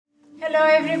Hello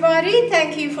everybody,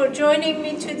 thank you for joining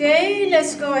me today.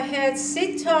 Let's go ahead,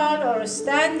 sit tall or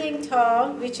standing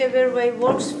tall, whichever way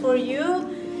works for you.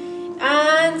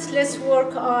 And let's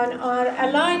work on our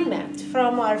alignment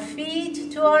from our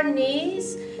feet to our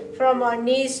knees, from our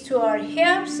knees to our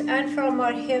hips, and from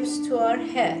our hips to our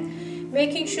head.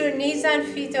 Making sure knees and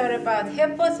feet are about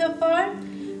hip-width apart,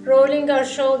 rolling our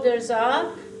shoulders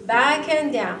up, back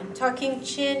and down, tucking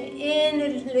chin in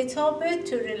a little bit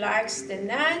to relax the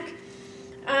neck.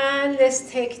 And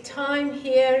let's take time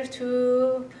here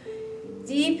to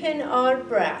deepen our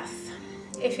breath.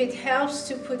 If it helps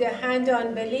to put a hand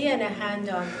on belly and a hand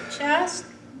on the chest.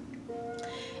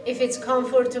 If it's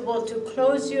comfortable to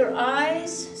close your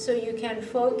eyes so you can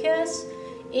focus.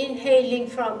 Inhaling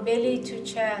from belly to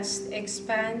chest,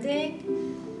 expanding.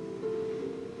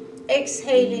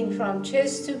 Exhaling from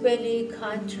chest to belly,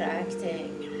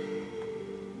 contracting.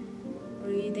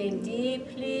 Breathing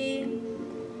deeply.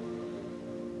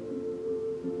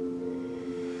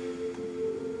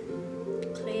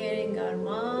 Clearing our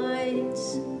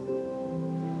minds.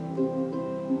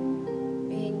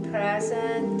 Being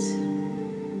present.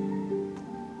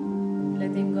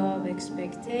 Letting go of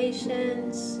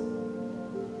expectations.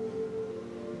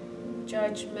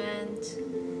 Judgment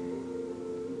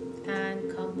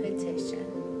and competition.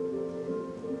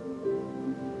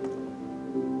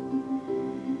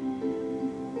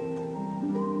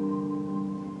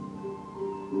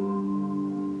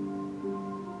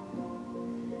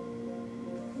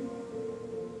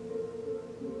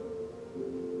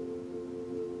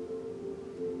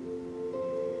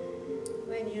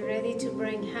 When you're ready to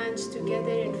bring hands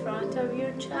together in front of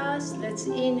your chest, let's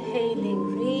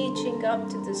inhaling, reaching up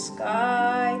to the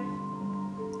sky.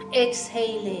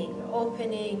 Exhaling,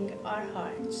 opening our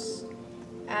hearts.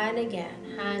 And again,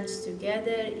 hands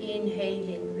together,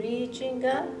 inhaling, reaching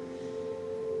up.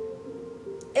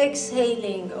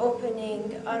 Exhaling,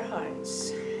 opening our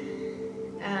hearts.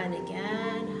 And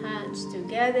again, hands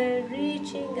together,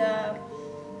 reaching up.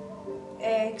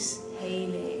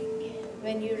 Exhaling.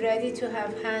 When you're ready to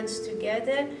have hands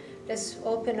together, let's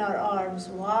open our arms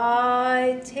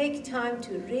wide. Take time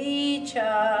to reach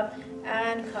up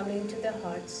and coming to the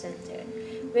heart center.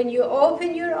 When you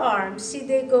open your arms, see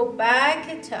they go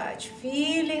back a touch,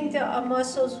 feeling the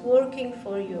muscles working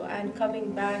for you and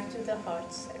coming back to the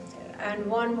heart center. And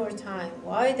one more time,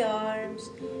 wide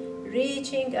arms,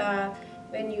 reaching up.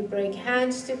 When you bring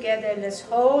hands together, let's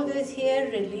hold it here.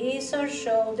 Release our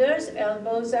shoulders,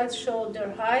 elbows at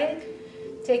shoulder height.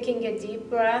 Taking a deep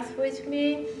breath with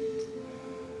me.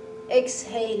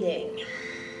 Exhaling.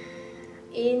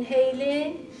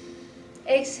 Inhaling.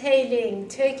 Exhaling.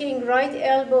 Taking right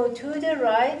elbow to the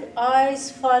right.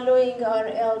 Eyes following our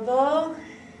elbow.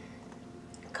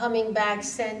 Coming back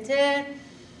center.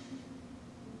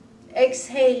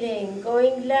 Exhaling.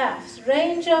 Going left.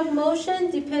 Range of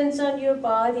motion depends on your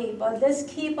body, but let's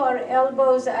keep our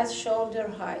elbows at shoulder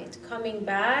height. Coming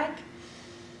back.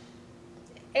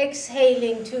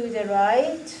 Exhaling to the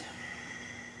right.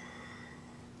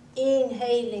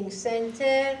 Inhaling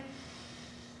center.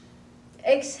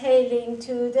 Exhaling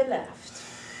to the left.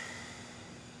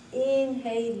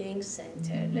 Inhaling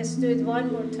center. Let's do it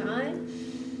one more time.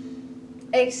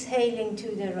 Exhaling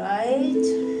to the right.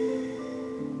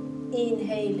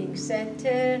 Inhaling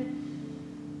center.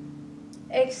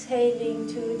 Exhaling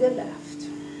to the left.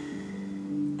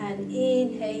 And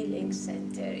inhaling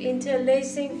center.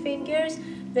 Interlacing fingers.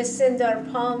 Let's send our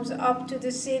palms up to the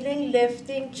ceiling,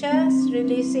 lifting chest,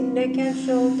 releasing neck and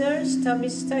shoulders, tummy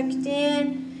tucked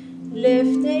in,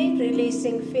 lifting,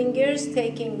 releasing fingers,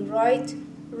 taking right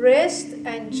wrist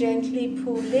and gently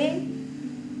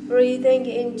pulling, breathing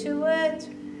into it,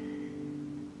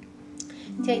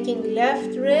 taking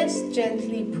left wrist,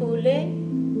 gently pulling,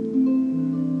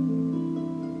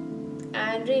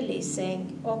 and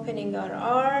releasing, opening our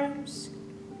arms.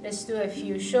 Let's do a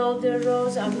few shoulder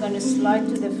rolls. I'm going to slide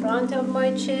to the front of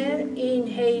my chair.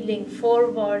 Inhaling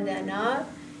forward and up.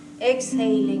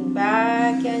 Exhaling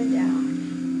back and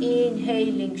down.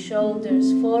 Inhaling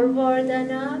shoulders forward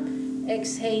and up.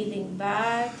 Exhaling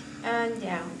back and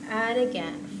down. And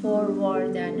again,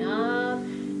 forward and up.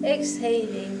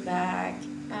 Exhaling back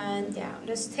and down.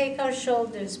 Let's take our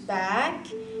shoulders back,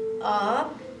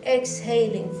 up.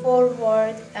 Exhaling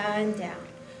forward and down.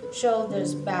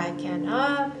 Shoulders back and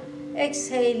up,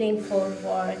 exhaling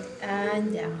forward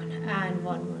and down. And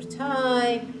one more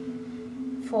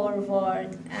time,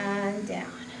 forward and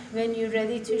down. When you're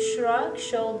ready to shrug,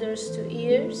 shoulders to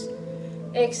ears,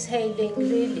 exhaling,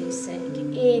 releasing,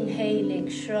 inhaling,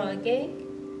 shrugging,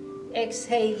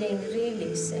 exhaling,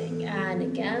 releasing, and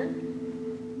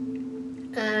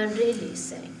again, and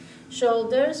releasing.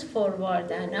 Shoulders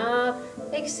forward and up,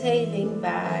 exhaling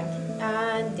back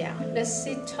and down. Let's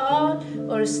sit tall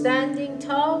or standing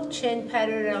tall, chin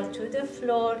parallel to the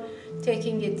floor,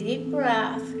 taking a deep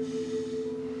breath.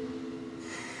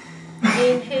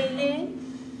 Inhaling,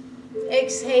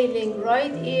 exhaling,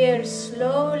 right ear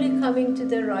slowly coming to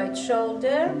the right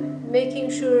shoulder, making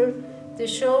sure the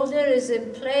shoulder is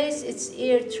in place, its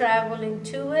ear traveling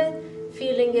to it,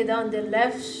 feeling it on the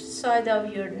left side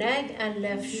of your neck and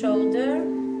left shoulder.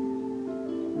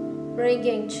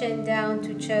 Bringing chin down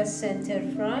to chest center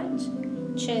front,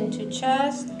 chin to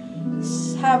chest.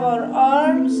 Have our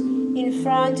arms in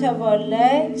front of our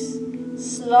legs,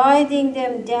 sliding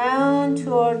them down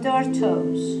toward our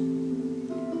toes.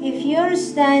 If you're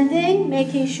standing,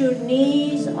 making sure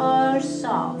knees are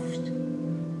soft.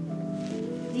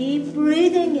 Deep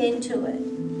breathing into it.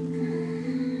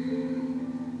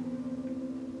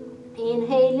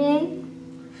 Inhaling,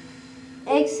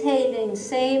 exhaling,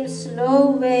 same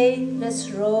slow way. Let's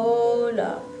roll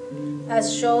up.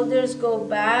 As shoulders go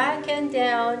back and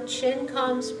down, chin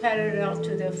comes parallel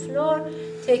to the floor,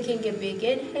 taking a big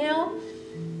inhale.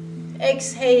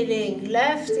 Exhaling,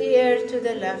 left ear to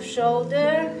the left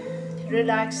shoulder,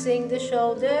 relaxing the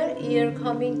shoulder, ear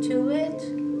coming to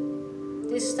it.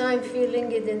 This time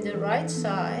feeling it in the right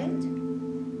side.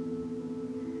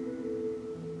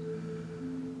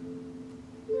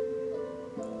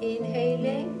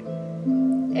 Inhaling,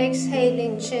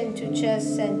 exhaling, chin to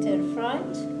chest center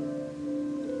front.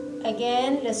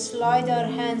 Again, let's slide our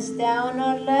hands down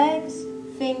our legs,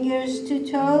 fingers to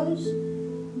toes.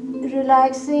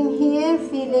 Relaxing here,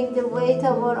 feeling the weight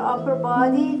of our upper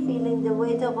body, feeling the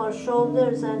weight of our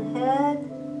shoulders and head.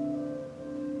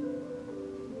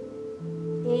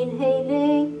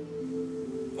 Inhaling,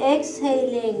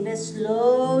 exhaling, let's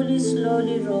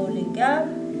slowly rolling up.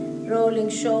 Rolling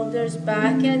shoulders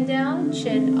back and down,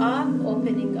 chin up,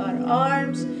 opening our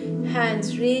arms,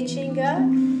 hands reaching up.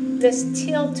 Let's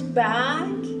tilt back,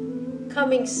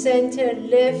 coming center,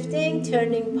 lifting,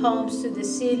 turning palms to the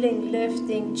ceiling,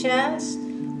 lifting chest,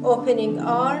 opening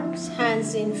arms,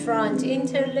 hands in front,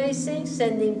 interlacing,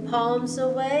 sending palms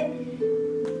away,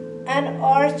 and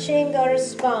arching our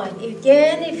spine.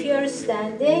 Again, if you're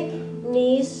standing,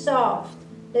 knees soft.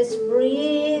 Let's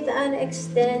breathe and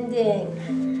extending.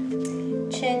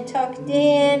 Chin tucked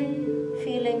in,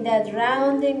 feeling that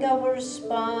rounding of our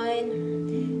spine.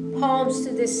 Palms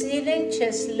to the ceiling,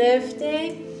 chest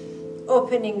lifting,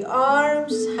 opening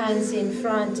arms, hands in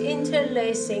front,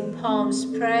 interlacing, palms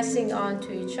pressing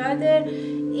onto each other.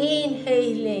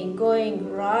 Inhaling, going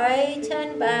right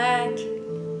and back.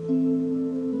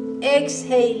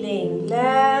 Exhaling,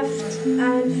 left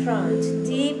and front.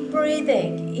 Deep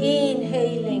breathing,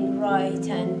 inhaling, right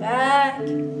and back.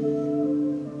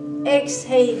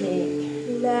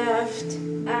 Exhaling, left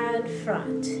and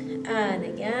front. And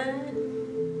again.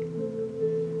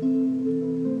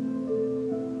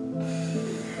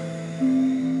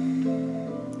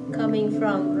 Coming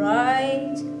from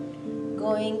right,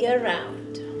 going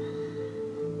around.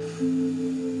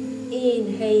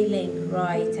 Inhaling,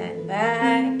 right and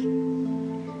back.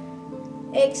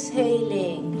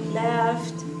 Exhaling,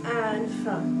 left and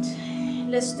front.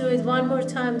 Let's do it one more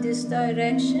time this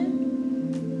direction.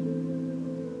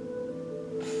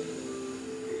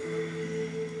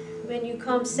 When you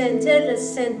come center, let's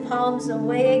send palms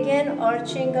away again,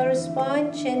 arching our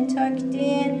spine, chin tucked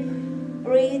in,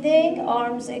 breathing,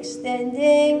 arms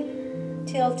extending,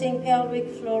 tilting pelvic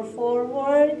floor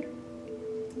forward,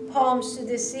 palms to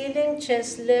the ceiling,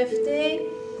 chest lifting,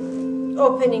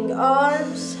 opening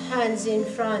arms, hands in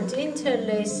front,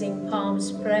 interlacing,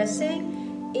 palms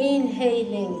pressing,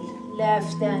 inhaling,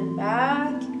 left and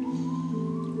back,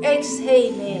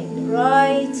 exhaling,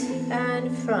 right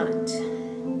and front.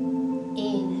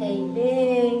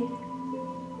 Inhaling,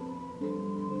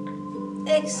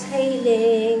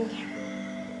 exhaling,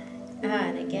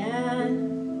 and again.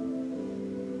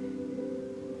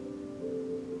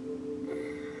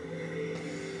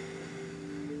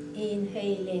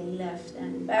 Inhaling, left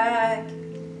and back.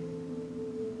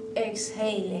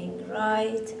 Exhaling,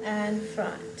 right and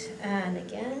front. And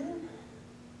again.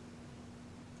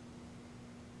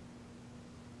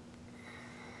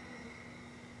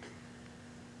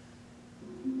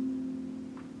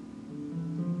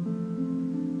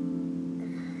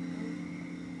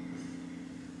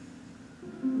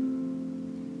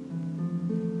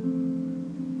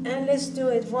 And let's do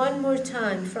it one more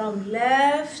time from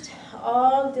left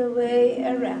all the way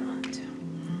around.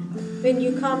 When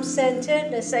you come center,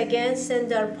 let's again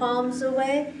send our palms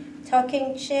away,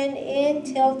 tucking chin in,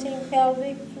 tilting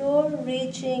pelvic floor,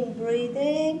 reaching,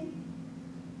 breathing.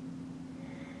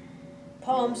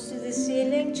 palms to the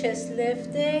ceiling, chest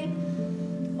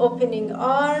lifting, opening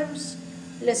arms.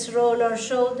 Let's roll our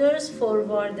shoulders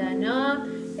forward and up,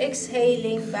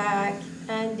 exhaling back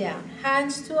and down.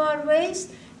 Hands to our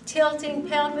waist, tilting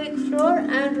pelvic floor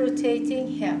and rotating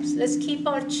hips. Let's keep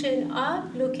our chin up,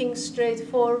 looking straight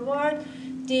forward,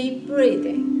 deep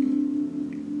breathing.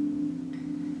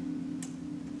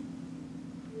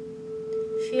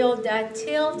 Feel that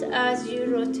tilt as you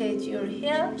rotate your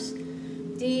hips.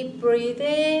 Deep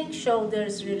breathing,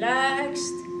 shoulders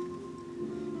relaxed.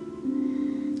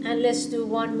 And let's do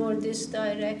one more this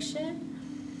direction.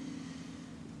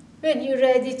 When you're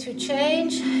ready to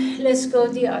change, let's go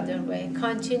the other way.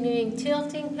 Continuing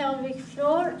tilting pelvic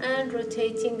floor and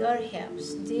rotating our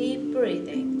hips. Deep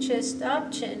breathing, chest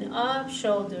up, chin up,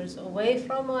 shoulders away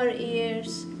from our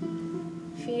ears.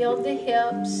 Feel the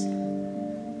hips.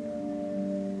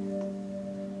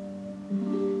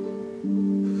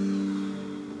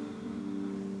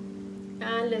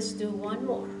 Let's do one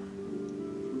more.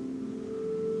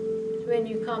 When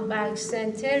you come back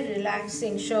center,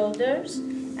 relaxing shoulders,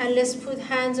 and let's put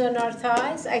hands on our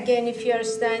thighs. Again, if you are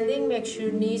standing, make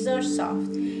sure knees are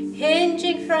soft.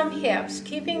 Hinging from hips,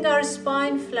 keeping our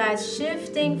spine flat,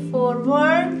 shifting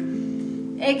forward.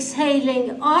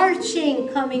 Exhaling, arching,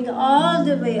 coming all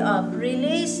the way up,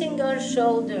 releasing our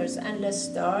shoulders, and let's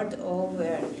start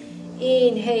over.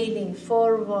 Inhaling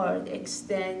forward,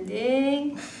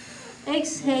 extending.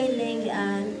 Exhaling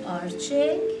and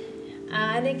arching,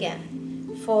 and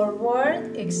again,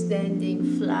 forward,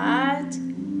 extending flat,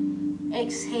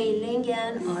 exhaling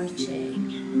and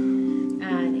arching,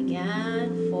 and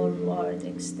again, forward,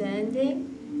 extending,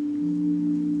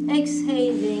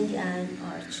 exhaling and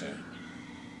arching,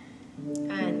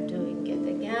 and doing it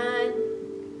again.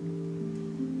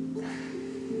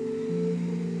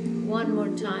 One more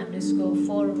time, let's go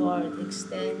forward,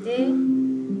 extending,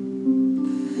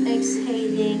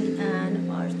 exhaling and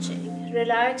arching,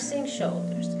 relaxing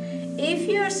shoulders. If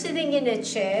you're sitting in a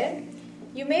chair,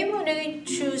 you may want to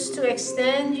choose to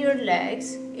extend your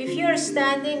legs. If you're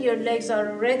standing, your legs are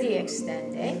already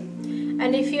extending.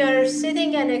 And if you're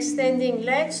sitting and extending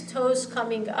legs, toes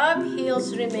coming up,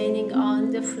 heels remaining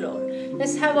on the floor.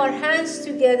 Let's have our hands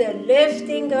together,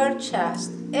 lifting our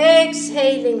chest,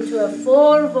 exhaling to a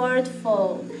forward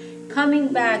fold. Coming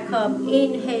back up,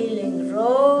 inhaling,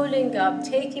 rolling up,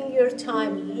 taking your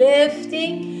time,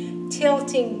 lifting,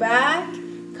 tilting back,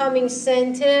 coming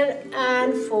center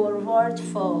and forward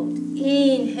fold.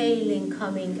 Inhaling,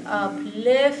 coming up,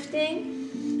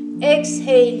 lifting,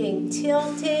 exhaling,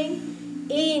 tilting,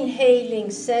 inhaling,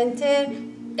 center,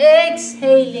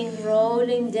 exhaling,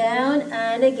 rolling down,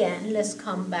 and again, let's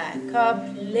come back up,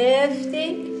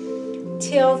 lifting,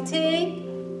 tilting,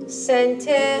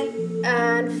 center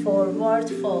and forward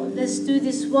fold. Let's do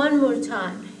this one more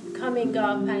time. Coming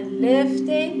up and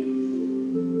lifting,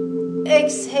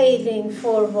 exhaling,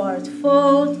 forward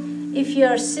fold. If you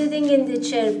are sitting in the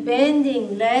chair,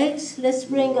 bending legs, let's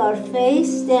bring our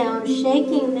face down,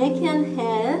 shaking neck and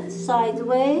head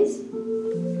sideways,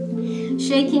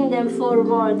 shaking them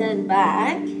forward and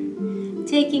back,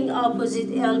 taking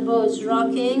opposite elbows,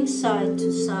 rocking side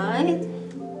to side.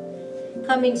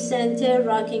 Coming center,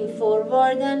 rocking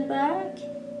forward and back.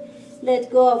 Let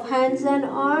go of hands and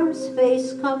arms,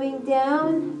 face coming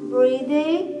down,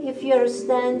 breathing. If you're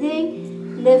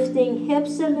standing, lifting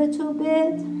hips a little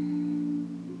bit.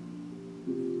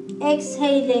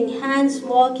 Exhaling, hands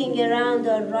walking around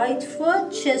our right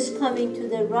foot, chest coming to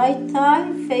the right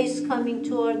thigh, face coming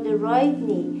toward the right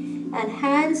knee. And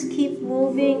hands keep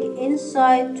moving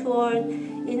inside toward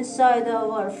inside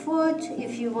of our foot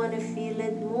if you want to feel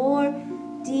it more.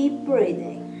 Deep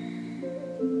breathing.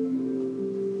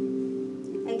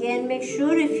 Again, make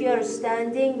sure if you are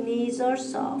standing, knees are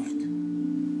soft.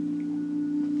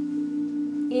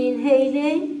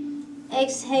 Inhaling,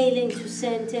 exhaling to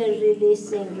center,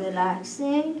 releasing,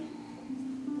 relaxing.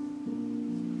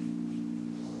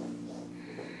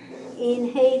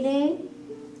 Inhaling,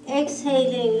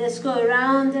 exhaling. Let's go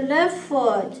around the left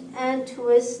foot and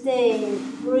twisting,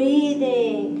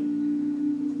 breathing.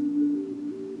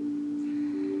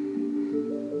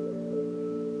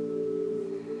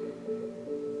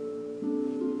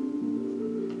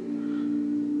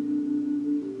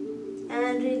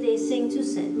 Releasing to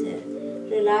center.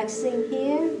 Relaxing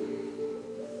here.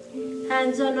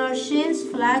 Hands on our shins,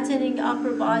 flattening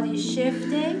upper body,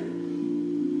 shifting.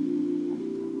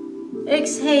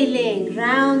 Exhaling,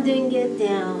 rounding it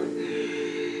down.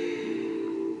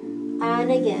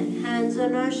 And again, hands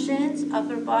on our shins,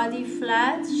 upper body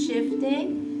flat,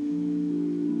 shifting.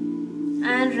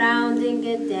 And rounding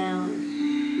it down.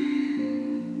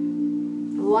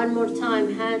 One more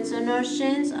time, hands on our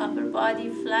shins, upper body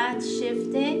flat,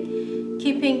 shifting.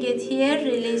 Keeping it here,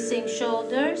 releasing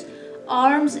shoulders.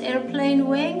 Arms, airplane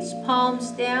wings,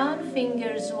 palms down,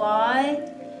 fingers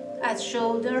wide at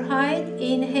shoulder height.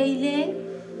 Inhaling.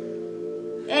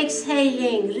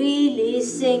 Exhaling,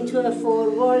 releasing to a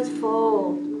forward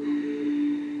fold.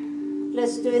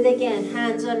 Let's do it again.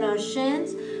 Hands on our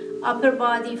shins, upper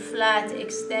body flat,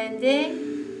 extending.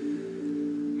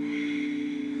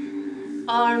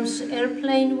 Arms,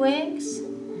 airplane wings.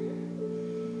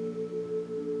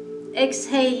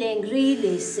 Exhaling,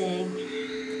 releasing.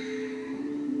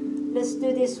 Let's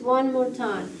do this one more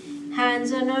time.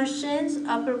 Hands on our shins,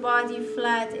 upper body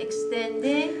flat,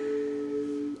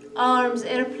 extending. Arms,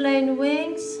 airplane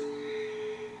wings.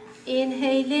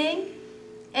 Inhaling.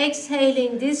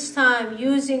 Exhaling, this time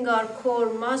using our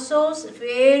core muscles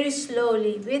very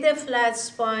slowly with a flat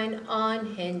spine,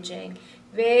 unhinging.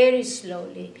 Very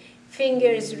slowly.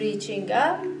 Fingers reaching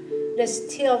up. Let's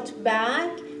tilt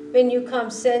back. When you come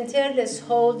center, let's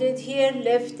hold it here,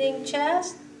 lifting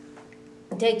chest.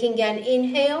 Taking an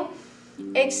inhale.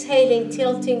 Exhaling,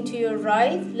 tilting to your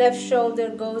right. Left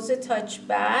shoulder goes a touch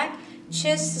back.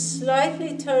 Chest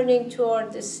slightly turning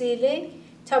toward the ceiling.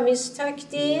 Tummy is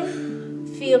tucked in.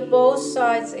 Feel both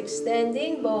sides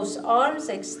extending, both arms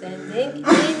extending.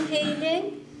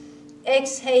 Inhaling.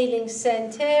 Exhaling,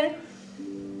 center.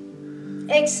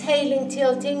 Exhaling,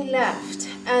 tilting left.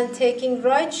 And taking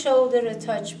right shoulder a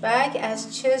touch back as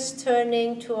chest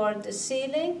turning toward the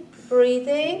ceiling.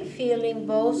 Breathing, feeling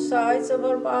both sides of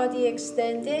our body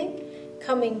extending.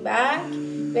 Coming back.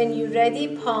 When you're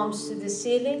ready, palms to the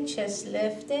ceiling, chest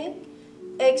lifting.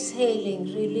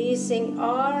 Exhaling, releasing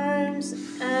arms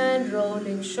and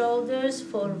rolling shoulders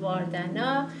forward and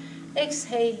up.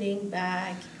 Exhaling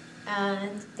back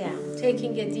and down.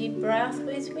 Taking a deep breath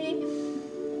with me.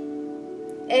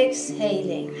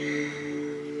 Exhaling.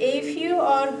 If you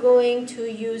are going to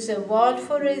use a wall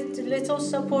for a little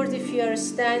support, if you are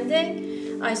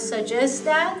standing, I suggest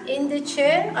that. In the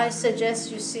chair, I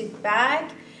suggest you sit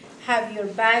back, have your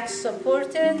back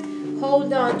supported,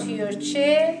 hold on to your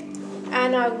chair,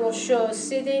 and I will show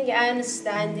sitting and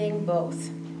standing both.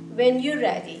 When you're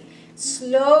ready,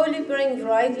 slowly bring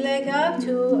right leg up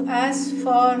to as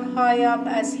far high up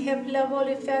as hip level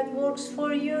if that works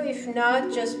for you. If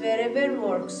not, just wherever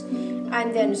works.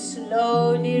 And then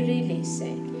slowly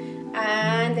releasing.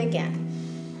 And again.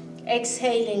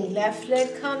 Exhaling, left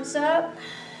leg comes up.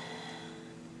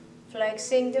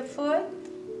 Flexing the foot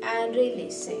and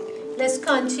releasing. Let's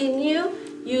continue.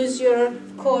 Use your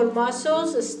core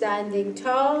muscles, standing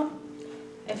tall.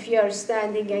 If you are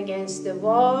standing against the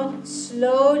wall,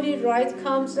 slowly right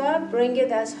comes up. Bring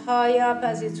it as high up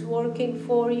as it's working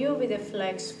for you with a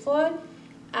flexed foot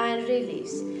and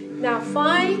release. Now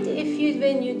find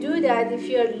when you do that, if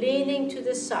you're leaning to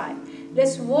the side.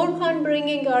 Let's work on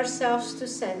bringing ourselves to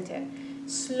center.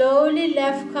 Slowly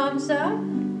left comes up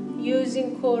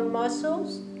using core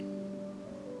muscles.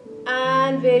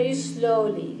 And very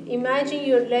slowly. Imagine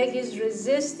your leg is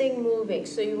resisting moving,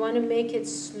 so you want to make it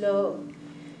slow.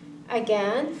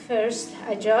 Again, first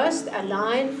adjust,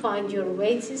 align, find your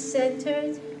weight is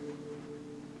centered.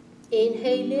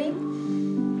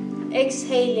 Inhaling.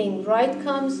 Exhaling, right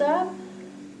comes up.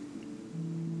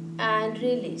 And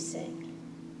releasing.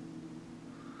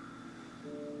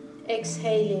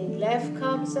 Exhaling, left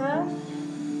comes up.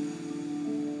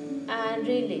 And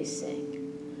releasing.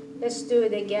 Let's do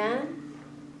it again.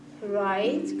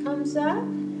 Right comes up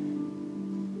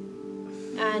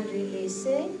and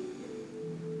releasing.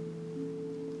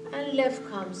 And left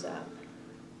comes up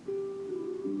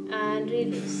and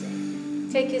releasing.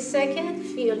 Take a second,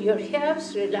 feel your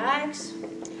hips, relax.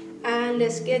 And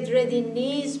let's get ready,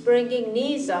 knees, bringing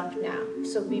knees up now.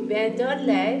 So we bend our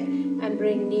leg and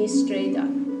bring knees straight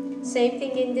up. Same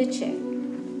thing in the chair.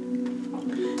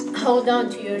 Hold on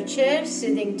to your chair,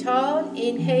 sitting tall,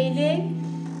 inhaling,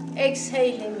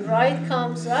 exhaling, right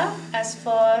comes up as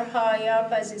far high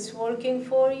up as it's working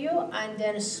for you, and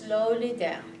then slowly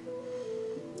down.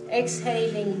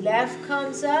 Exhaling, left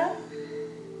comes up,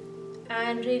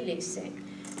 and releasing.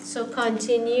 So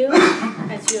continue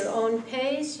at your own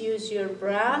pace, use your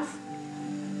breath.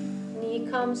 Knee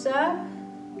comes up,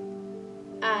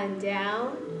 and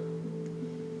down.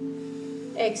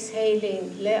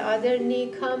 Exhaling, the other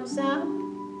knee comes up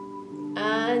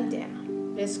and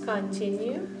down. Let's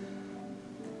continue.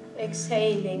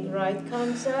 Exhaling, right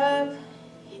comes up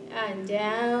and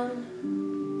down.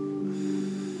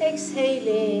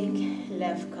 Exhaling,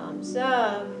 left comes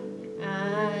up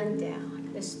and down.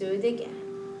 Let's do it again.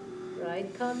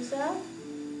 Right comes up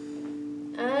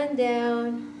and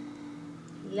down.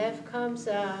 Left comes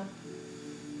up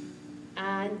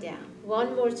and down.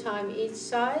 One more time each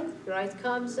side. Right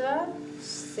comes up,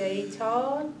 stay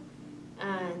tall,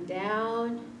 and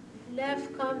down.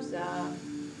 Left comes up,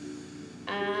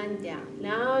 and down.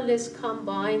 Now let's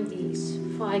combine these.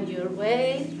 Find your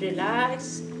way,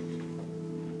 relax.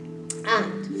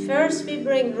 And first we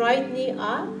bring right knee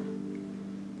up,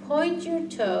 point your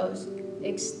toes,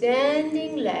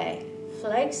 extending leg,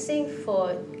 flexing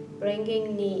foot,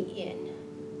 bringing knee in,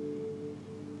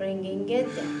 bringing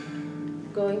it down.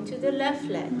 Going to the left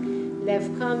leg.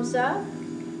 Left comes up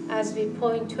as we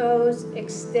point toes,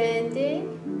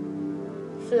 extending,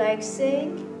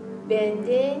 flexing,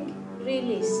 bending,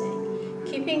 releasing.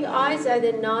 Keeping eyes at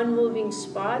a non-moving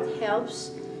spot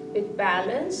helps with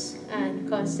balance and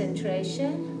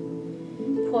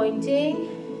concentration. Pointing,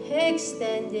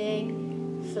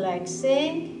 extending,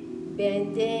 flexing,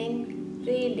 bending,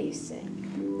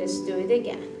 releasing. Let's do it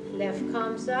again. Left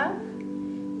comes up,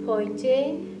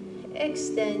 pointing,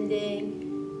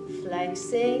 extending,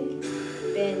 flexing,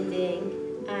 bending,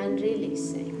 and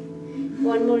releasing.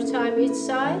 One more time each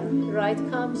side. Right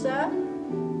comes up,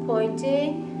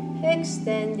 pointing,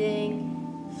 extending,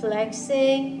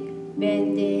 flexing,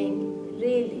 bending,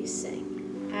 releasing.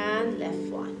 And left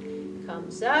one.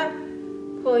 Comes up,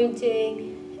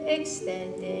 pointing,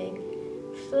 extending,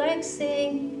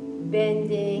 flexing,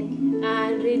 bending,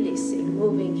 and releasing.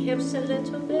 Moving hips a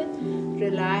little bit,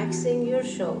 relaxing your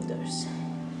shoulders.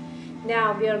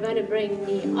 Now we are going to bring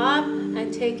knee up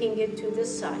and taking it to the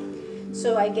side.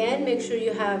 So again, make sure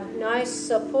you have nice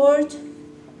support.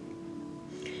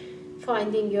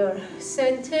 Finding your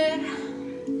center.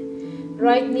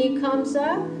 Right knee comes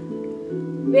up.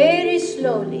 Very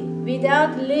slowly,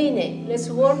 without leaning. Let's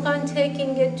work on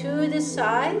taking it to the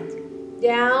side,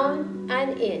 down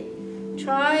and in.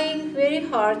 Trying very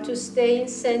hard to stay in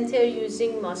center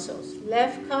using muscles.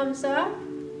 Left comes up,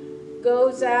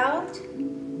 goes out,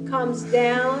 comes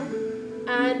down,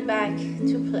 and back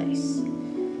to place.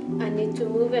 I need to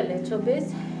move a little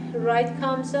bit. Right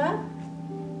comes up.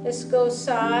 Let's go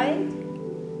side,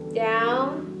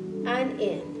 down, and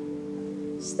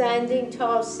in. Standing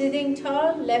tall, sitting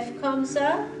tall. Left comes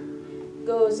up,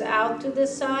 goes out to the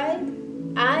side,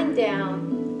 and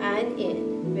down, and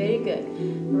in. Very good.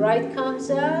 Right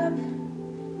comes up,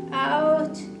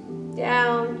 out,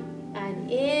 down,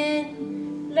 and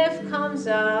in. Left comes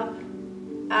up,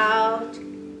 out,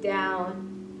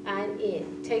 down, and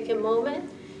in. Take a moment.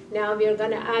 Now we are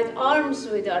going to add arms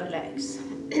with our legs.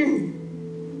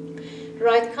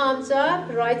 Right comes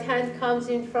up, right hand comes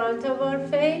in front of our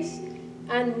face,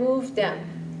 and move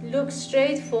them. Look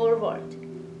straight forward,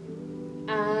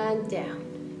 and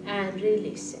down, and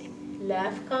releasing.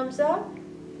 Left comes up,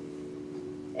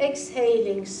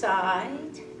 exhaling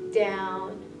side,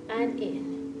 down, and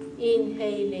in.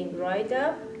 Inhaling right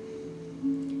up,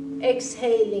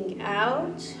 exhaling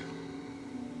out,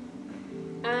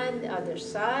 and other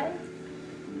side,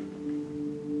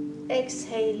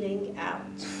 exhaling out.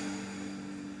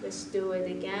 Let's do it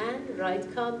again. Right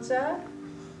comes up,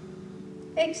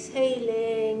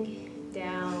 exhaling,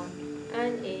 down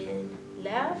and in.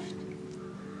 Left,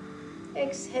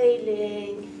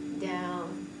 exhaling,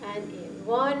 down and in.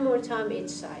 One more time each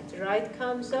side. Right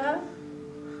comes up,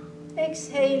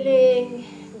 exhaling,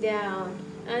 down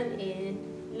and in.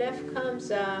 Left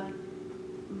comes up,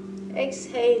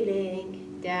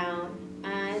 exhaling, down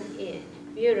and in.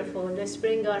 Beautiful. Let's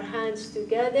bring our hands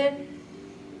together.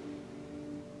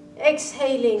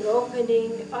 Exhaling,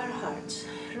 opening our hearts.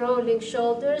 Rolling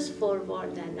shoulders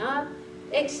forward and up.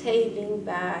 Exhaling,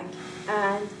 back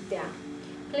and down.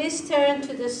 Please turn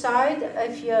to the side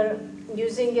if you're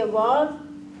using a wall.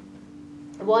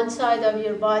 One side of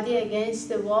your body against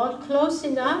the wall, close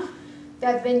enough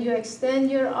that when you extend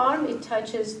your arm, it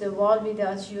touches the wall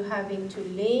without you having to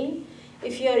lean.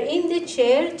 If you're in the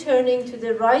chair, turning to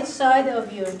the right side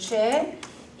of your chair.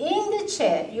 In the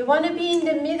chair, you want to be in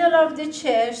the middle of the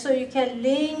chair so you can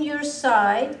lean your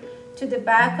side to the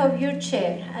back of your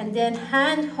chair and then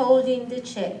hand holding the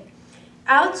chair.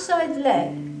 Outside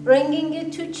leg, bringing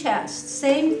it to chest.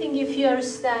 Same thing if you are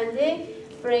standing,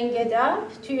 bring it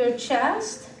up to your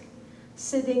chest.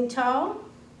 Sitting tall,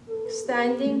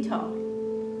 standing tall.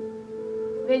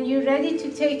 When you're ready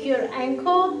to take your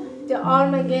ankle, the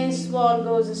arm against wall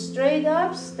goes straight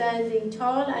up, standing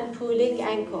tall and pulling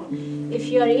ankle. If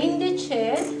you are in the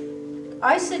chair,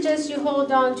 I suggest you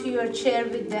hold on to your chair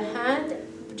with the hand.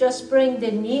 Just bring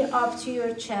the knee up to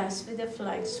your chest with a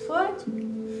flexed foot.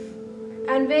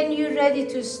 And when you're ready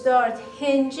to start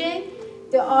hinging,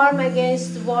 the arm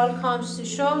against the wall comes to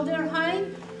shoulder height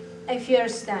if you're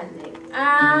standing.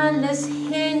 And let's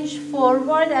hinge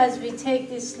forward as we take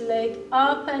this leg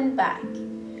up and back.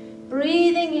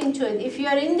 Breathing into it. If you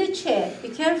are in the chair, be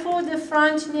careful the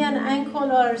front knee and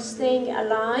ankle are staying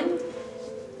aligned.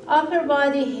 Upper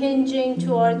body hinging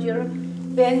toward your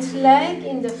bent leg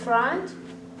in the front.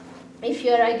 If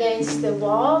you are against the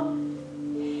wall,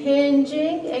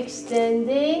 hinging,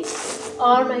 extending.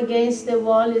 Arm against the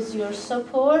wall is your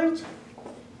support.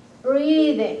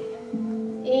 Breathing,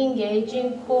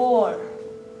 engaging core.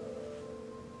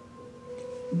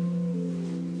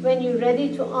 When you're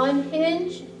ready to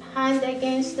unhinge, hand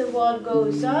against the wall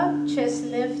goes up, chest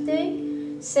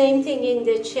lifting. Same thing in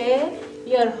the chair.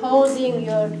 You're holding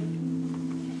your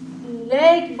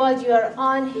leg, but you're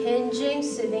unhinging,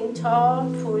 sitting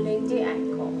tall, pulling the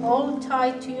ankle. Hold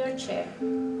tight to your chair.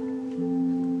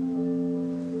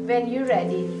 When you're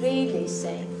ready,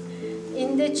 releasing.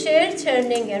 In the chair,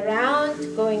 turning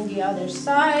around, going the other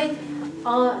side,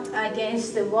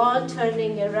 against the wall,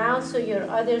 turning around, so your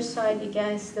other side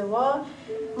against the wall.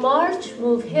 March,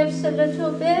 move hips a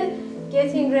little bit,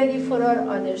 getting ready for our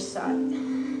other side.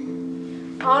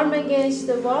 Arm against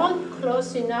the wall,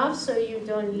 close enough so you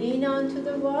don't lean onto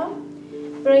the wall.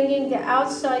 Bringing the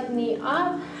outside knee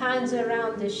up, hands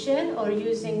around the shin or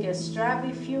using a strap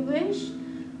if you wish.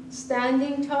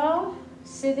 Standing tall,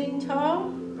 sitting tall,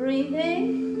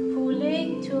 breathing,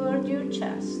 pulling toward your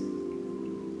chest.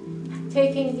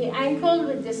 Taking the ankle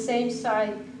with the same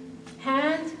side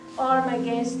hand, arm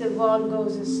against the wall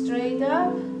goes straight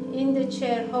up. In the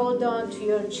chair, hold on to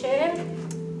your chair.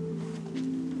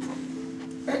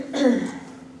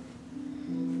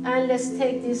 And let's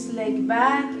take this leg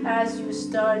back as you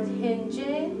start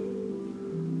hinging.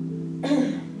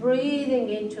 Breathing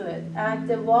into it. At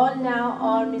the wall now,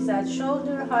 arm is at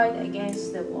shoulder height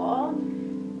against the wall.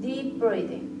 Deep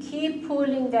breathing. Keep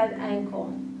pulling that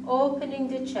ankle. Opening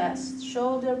the chest.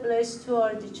 Shoulder blades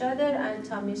toward each other and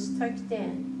tummy is tucked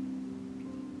in.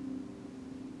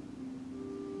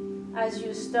 As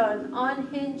you start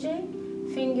unhinging,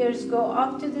 fingers go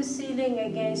up to the ceiling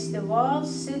against the wall.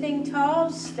 Sitting tall,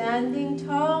 standing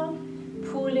tall,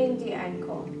 pulling the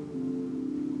ankle.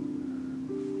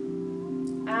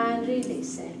 And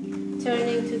releasing.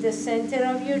 Turning to the center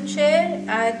of your chair.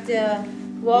 At the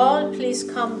wall, please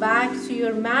come back to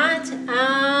your mat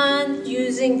and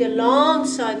using the long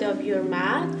side of your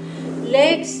mat,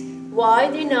 legs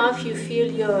wide enough you feel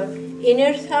your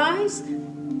inner thighs,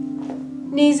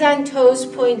 knees and toes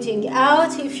pointing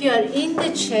out. If you are in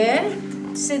the chair,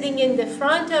 sitting in the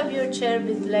front of your chair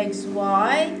with legs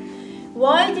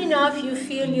wide enough you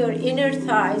feel your inner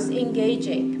thighs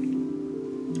engaging.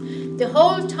 The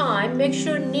whole time, make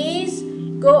sure knees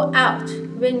go out.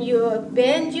 When you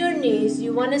bend your knees,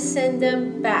 you want to send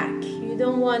them back. You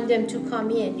don't want them to come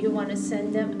in. You want to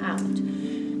send them out.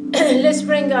 Let's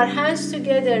bring our hands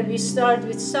together. We start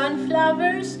with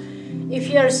sunflowers. If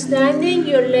you are standing,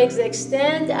 your legs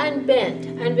extend and bend.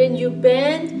 And when you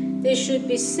bend, they should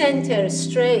be center,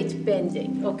 straight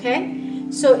bending,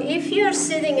 okay? So if you are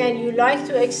sitting and you like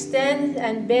to extend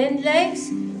and bend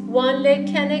legs, one leg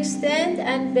can extend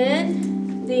and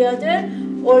bend the other,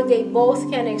 or they both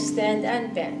can extend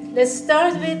and bend. Let's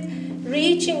start with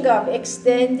reaching up,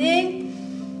 extending,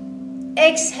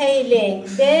 exhaling,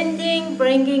 bending,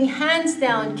 bringing hands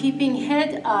down, keeping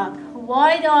head up,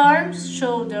 wide arms,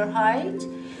 shoulder height,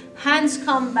 hands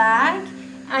come back,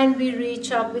 and we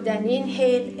reach up with an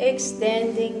inhale,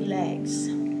 extending legs.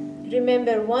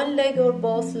 Remember one leg or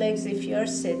both legs if you're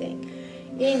sitting.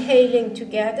 Inhaling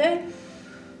together,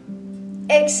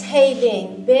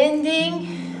 exhaling,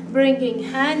 bending, bringing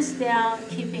hands down,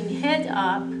 keeping head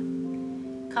up,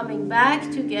 coming back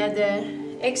together,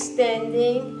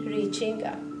 extending, reaching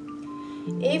up.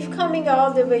 If coming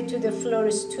all the way to the floor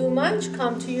is too much,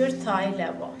 come to your thigh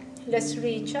level. Let's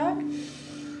reach up,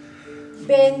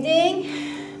 bending,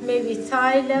 maybe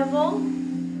thigh level,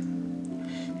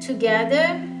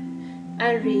 together,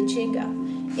 and reaching up.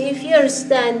 If you're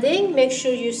standing, make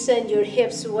sure you send your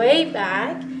hips way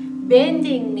back,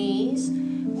 bending knees,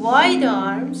 wide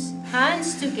arms,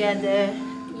 hands together,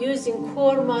 using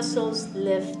core muscles,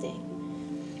 lifting.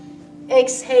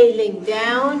 Exhaling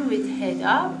down with head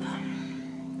up.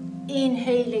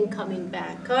 Inhaling, coming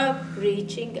back up,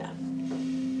 reaching up.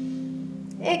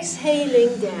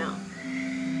 Exhaling down.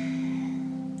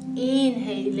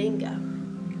 Inhaling up.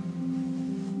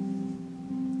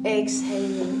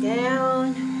 Exhaling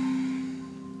down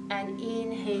and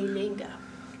inhaling up.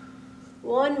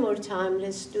 One more time,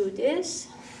 let's do this.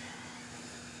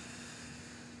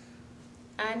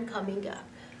 And coming up.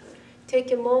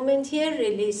 Take a moment here,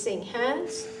 releasing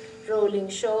hands, rolling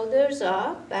shoulders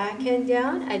up, back and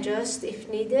down, adjust if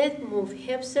needed, move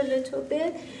hips a little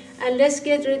bit, and let's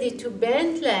get ready to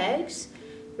bend legs,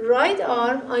 Right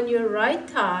arm on your right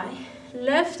thigh,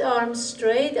 left arm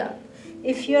straight up.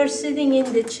 If you're sitting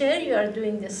in the chair, you are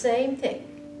doing the same thing.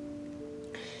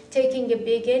 Taking a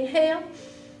big inhale,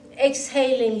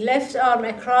 exhaling, left arm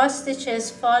across the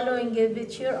chest, following it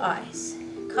with your eyes.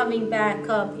 Coming back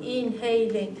up,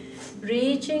 inhaling,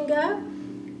 reaching up,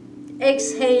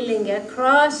 exhaling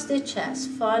across the chest,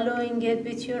 following it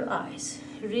with your eyes.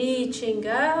 Reaching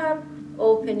up,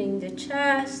 opening the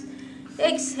chest,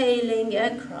 exhaling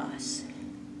across.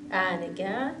 And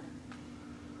again,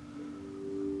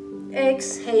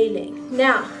 exhaling.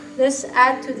 Now, let's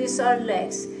add to this our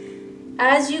legs.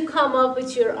 As you come up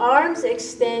with your arms,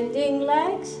 extending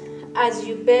legs. As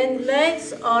you bend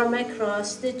legs, arm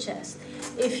across the chest.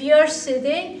 If you're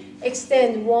sitting,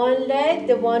 extend one leg,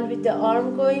 the one with the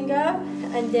arm going up,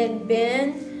 and then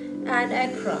bend and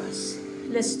across.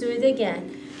 Let's do it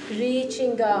again.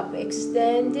 Reaching up,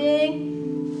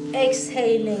 extending,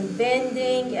 exhaling,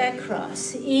 bending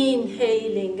across.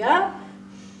 Inhaling up,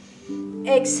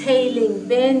 exhaling,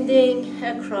 bending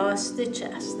across the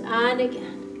chest. And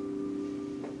again.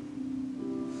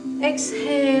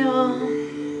 Exhale,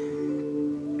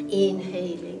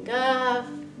 inhaling up,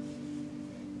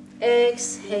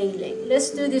 exhaling.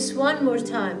 Let's do this one more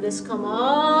time. Let's come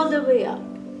all the way up,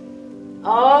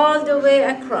 all the way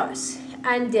across.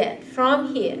 And then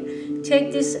from here,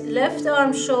 take this left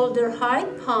arm shoulder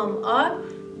height, palm up,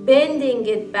 bending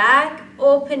it back,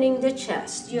 opening the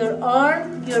chest. Your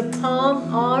arm, your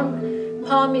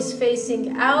palm is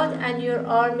facing out and your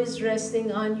arm is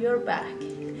resting on your back.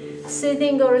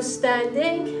 Sitting or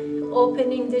standing,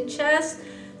 opening the chest,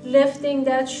 lifting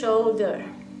that shoulder.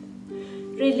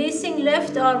 Releasing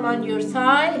left arm on your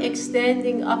thigh,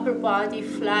 extending upper body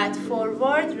flat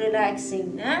forward,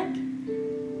 relaxing neck.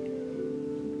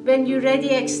 When you're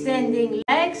ready, extending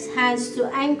legs, hands to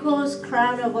ankles,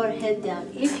 crown of our head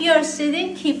down. If you're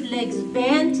sitting, keep legs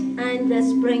bent and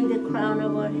let's bring the crown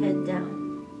of our head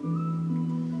down.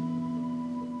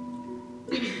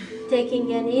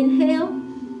 Taking an inhale.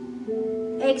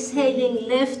 Exhaling,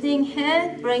 lifting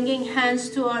head, bringing hands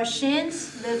to our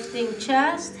shins, lifting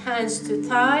chest, hands to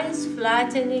thighs,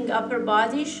 flattening upper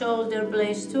body, shoulder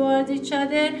blades toward each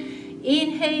other.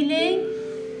 Inhaling,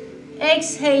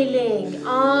 exhaling,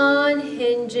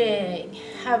 unhinging.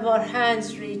 Have our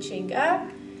hands reaching up,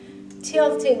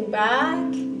 tilting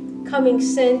back, coming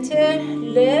center,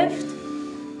 lift,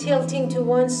 tilting to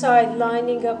one side,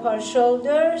 lining up our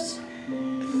shoulders,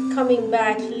 coming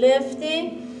back,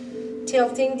 lifting,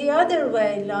 tilting the other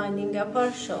way, lining up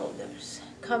our shoulders.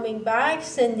 Coming back,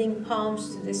 sending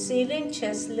palms to the ceiling,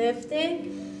 chest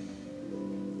lifting.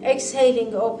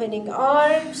 Exhaling, opening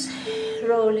arms,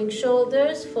 rolling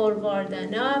shoulders, forward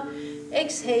and up.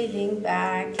 Exhaling,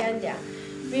 back and down.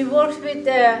 We worked with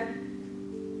the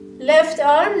left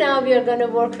arm, now we are going to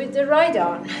work with the right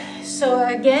arm. So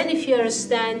again, if you're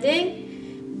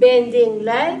standing, bending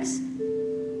legs,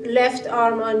 left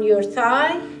arm on your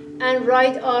thigh, and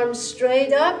right arm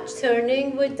straight up,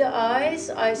 turning with the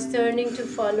eyes turning to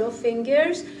follow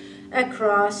fingers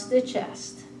across the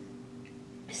chest.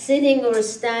 Sitting or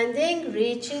standing,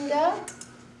 reaching up,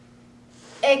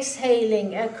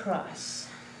 exhaling across.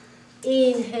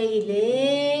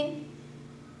 Inhaling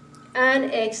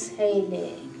and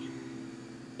exhaling.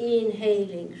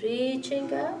 Inhaling,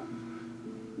 reaching up.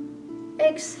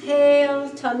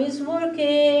 Exhale, tummy's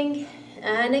working.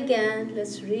 And again,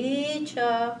 let's reach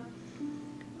up.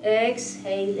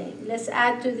 Exhaling. Let's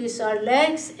add to this our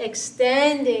legs,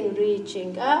 extending,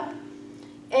 reaching up.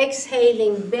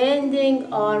 Exhaling,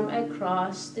 bending, arm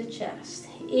across the chest.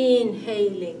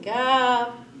 Inhaling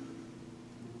up.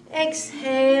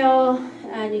 Exhale,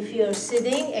 and if you're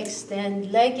sitting,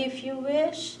 extend leg if you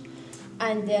wish,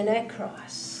 and then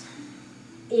across.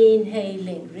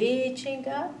 Inhaling, reaching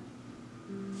up.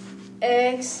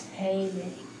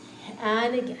 Exhaling,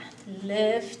 and again,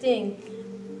 lifting.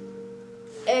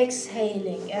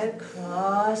 Exhaling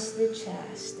across the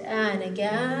chest, and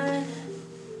again.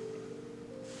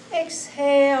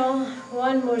 Exhale,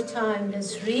 one more time,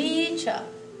 let's reach up.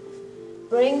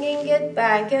 Bringing it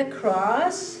back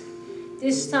across,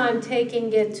 this time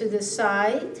taking it to the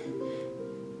side.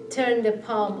 Turn the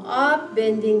palm up,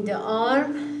 bending the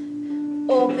arm,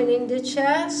 opening the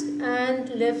chest and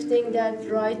lifting that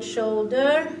right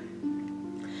shoulder.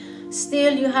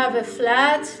 Still you have a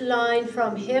flat line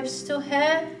from hips to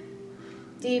head.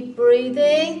 Deep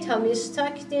breathing, tummy is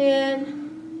tucked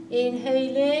in.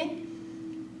 Inhaling.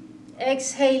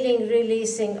 Exhaling,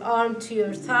 releasing arm to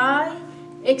your thigh.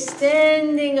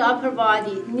 Extending upper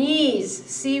body, knees,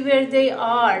 see where they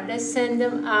are, let's send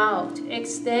them out.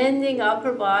 Extending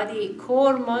upper body,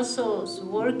 core muscles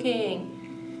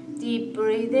working. Deep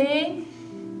breathing.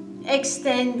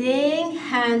 Extending,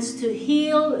 hands to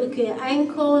heel, okay,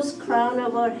 ankles, crown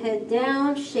of our head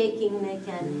down, shaking neck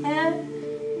and head.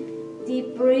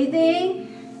 Deep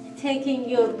breathing, taking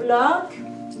your block.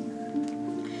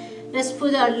 Let's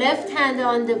put our left hand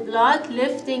on the block,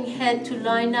 lifting head to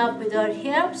line up with our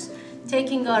hips,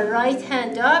 taking our right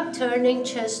hand up, turning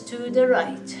chest to the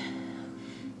right.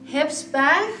 Hips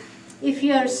back. If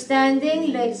you are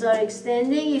standing, legs are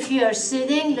extending. If you are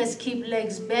sitting, let's keep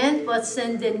legs bent, but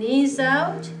send the knees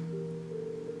out.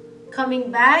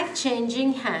 Coming back,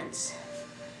 changing hands.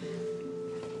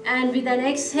 And with an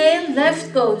exhale,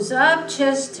 left goes up,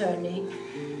 chest turning.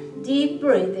 Deep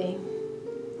breathing,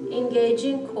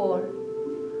 engaging core.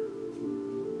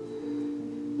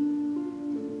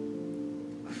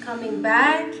 Coming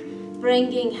back.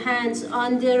 Bringing hands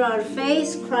under our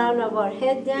face, crown of our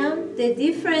head down. The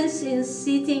difference in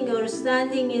sitting or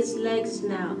standing is legs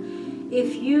now.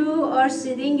 If you are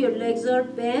sitting, your legs are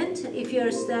bent. If you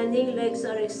are standing, legs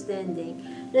are extending.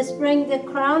 Let's bring the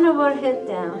crown of our head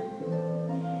down.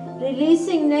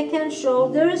 Releasing neck and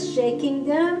shoulders, shaking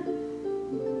them.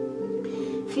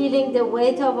 Feeling the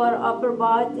weight of our upper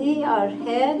body, our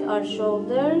head, our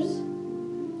shoulders.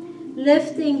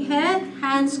 Lifting head,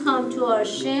 hands come to our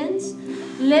shins.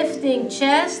 Lifting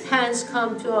chest, hands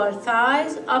come to our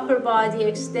thighs. Upper body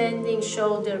extending,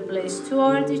 shoulder blades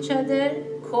toward each other.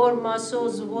 Core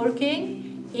muscles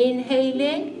working.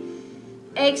 Inhaling.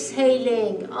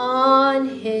 Exhaling,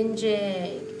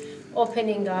 unhinging.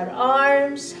 Opening our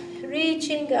arms,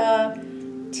 reaching up,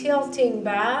 tilting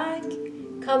back.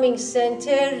 Coming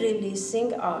center,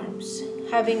 releasing arms.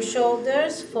 Having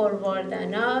shoulders forward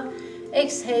and up.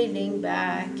 Exhaling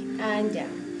back and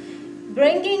down.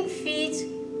 Bringing feet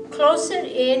closer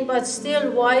in but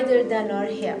still wider than our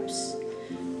hips.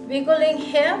 Wiggling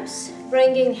hips,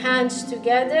 bringing hands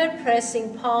together,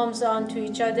 pressing palms onto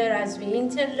each other as we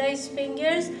interlace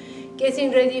fingers.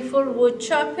 Getting ready for wood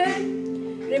chopper.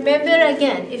 Remember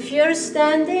again, if you're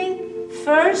standing,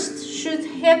 first should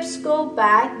hips go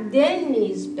back, then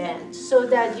knees bend, so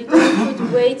that you don't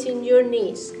put weight in your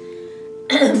knees.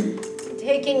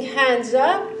 Taking hands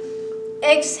up,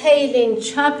 exhaling,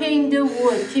 chopping the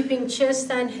wood, keeping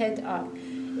chest and head up.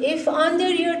 If under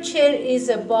your chair is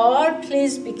a bar,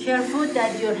 please be careful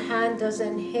that your hand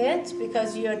doesn't hit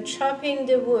because you're chopping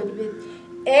the wood with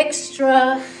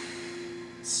extra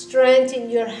strength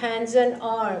in your hands and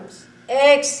arms.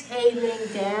 Exhaling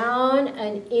down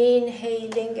and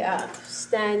inhaling up.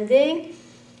 Standing,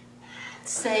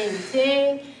 same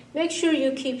thing. Make sure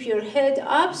you keep your head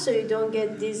up so you don't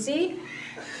get dizzy.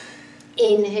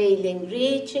 Inhaling,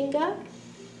 reaching up.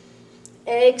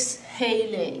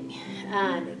 Exhaling,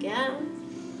 and again.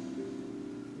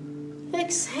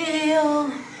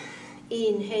 Exhale,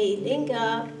 inhaling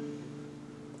up.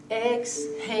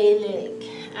 Exhaling,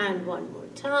 and one more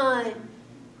time.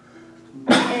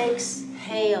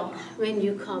 Exhale. When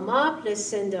you come up, let's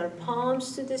send our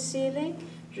palms to the ceiling,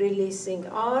 releasing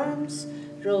arms.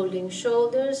 Rolling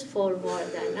shoulders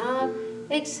forward and up,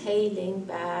 exhaling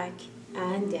back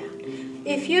and down.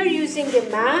 If you're using a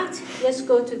mat, let's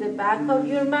go to the back of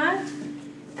your mat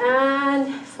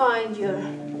and find your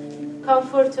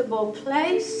comfortable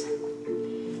place.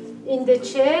 In the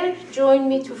chair, join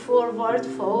me to forward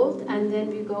fold and then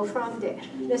we go from there.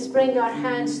 Let's bring our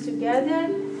hands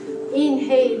together,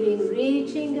 inhaling,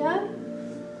 reaching up,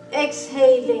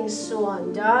 exhaling,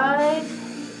 swan dive.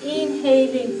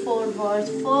 Inhaling, forward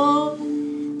fold.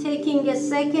 Taking a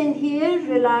second here,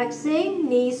 relaxing.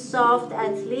 Knees soft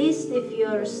at least if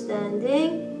you're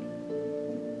standing.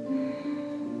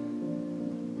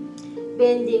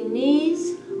 Bending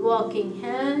knees, walking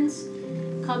hands.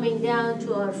 Coming down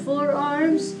to our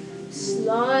forearms.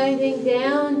 Sliding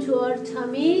down to our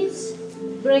tummies.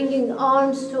 Bringing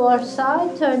arms to our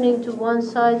side, turning to one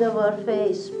side of our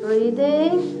face.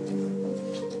 Breathing.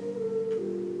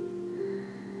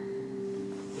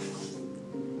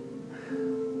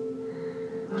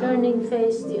 Turning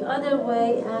face the other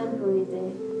way and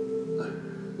breathing.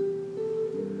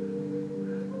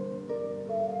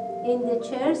 In the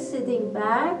chair, sitting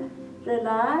back,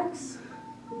 relax.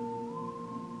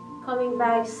 Coming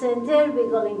back center,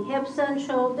 wiggling hips and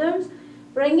shoulders.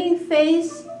 Bringing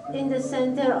face in the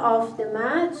center of the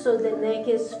mat so the neck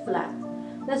is flat.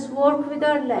 Let's work with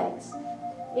our legs.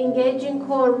 Engaging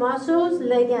core muscles,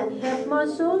 leg and hip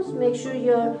muscles. Make sure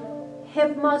your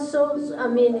hip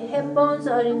bones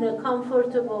are in a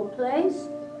comfortable place.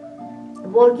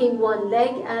 Working one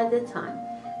leg at a time.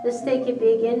 Let's take a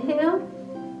big inhale.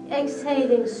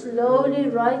 Exhaling slowly,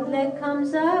 right leg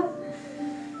comes up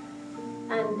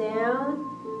and down.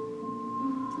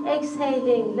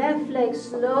 Exhaling, left leg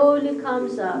slowly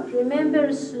comes up.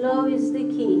 Remember, slow is the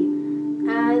key.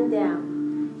 And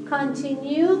down.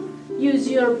 Continue. Use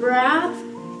your breath.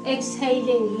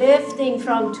 Exhaling, lifting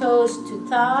from toes to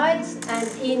thighs, and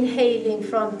inhaling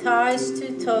from thighs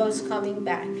to toes, coming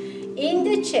back. In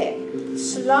the chair,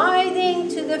 sliding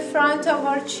to the front of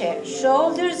our chair,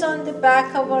 shoulders on the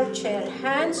back of our chair,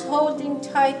 hands holding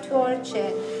tight to our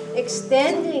chair,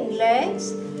 extending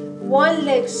legs. One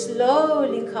leg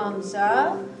slowly comes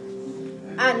up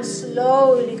and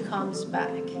slowly comes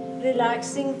back,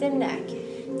 relaxing the neck.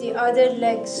 The other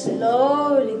leg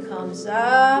slowly comes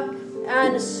up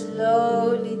and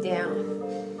slowly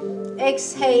down.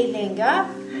 Exhaling up,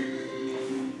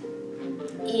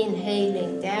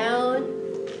 inhaling down,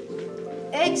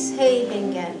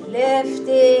 exhaling and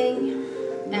lifting,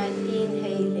 and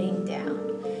inhaling down.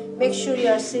 Make sure you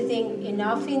are sitting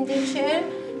enough in the chair,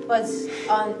 but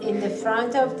in the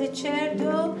front of the chair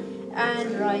though,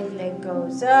 and right leg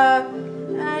goes up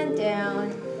and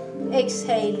down.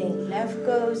 Exhaling, left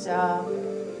goes up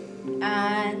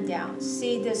and down.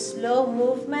 See the slow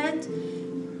movement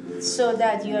so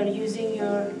that you are using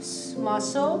your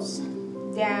muscles.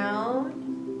 Down.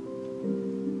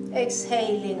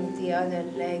 Exhaling the other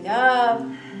leg up.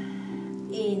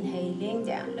 Inhaling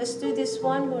down. Let's do this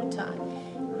one more time.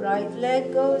 Right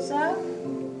leg goes up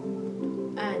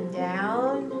and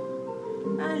down,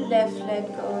 and left leg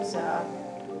goes up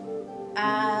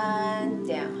and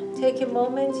down. Take a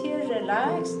moment here,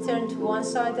 relax, turn to one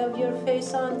side of your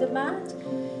face on the mat,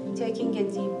 taking a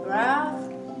deep breath.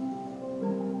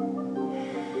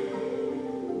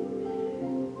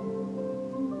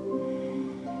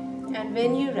 And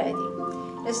when you're ready,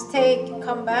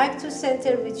 come back to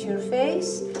center with your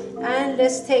face, and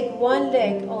let's take one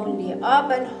leg only up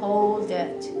and hold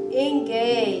it.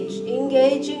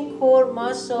 Engaging core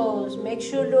muscles. Make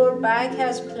sure lower back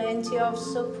has plenty of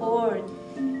support.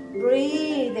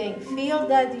 Breathing, feel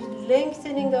that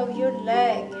lengthening of your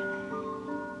leg.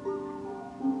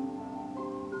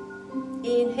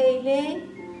 Inhaling,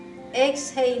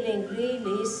 exhaling,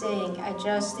 releasing,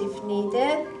 adjust if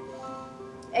needed.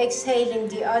 Exhaling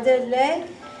the other leg,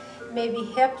 maybe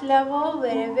hip level,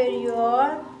 wherever you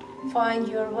are. Find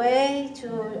your way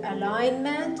to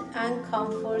alignment and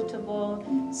comfortable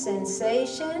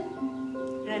sensation.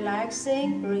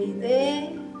 Relaxing,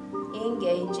 breathing,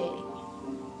 engaging.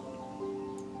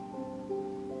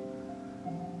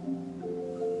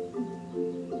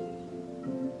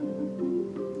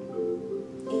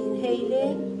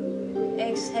 Inhaling,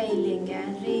 exhaling,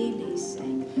 and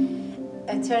releasing.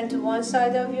 Turn to one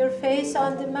side of your face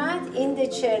on the mat. In the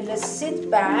chair, let's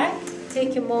sit back.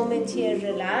 Take a moment here,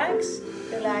 relax.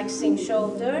 Relaxing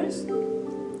shoulders.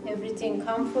 Everything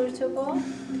comfortable.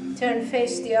 Turn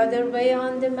face the other way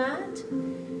on the mat.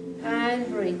 And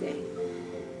breathing.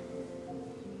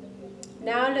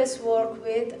 Now let's work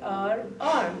with our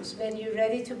arms. When you're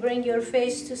ready to bring your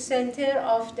face to center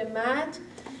of the mat,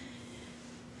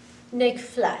 neck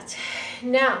flat.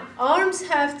 Now, arms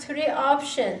have three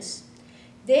options.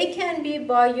 They can be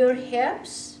by your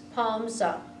hips, palms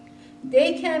up.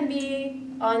 They can be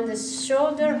on the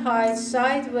shoulder height,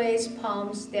 sideways,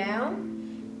 palms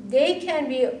down. They can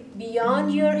be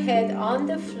beyond your head on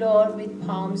the floor with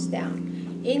palms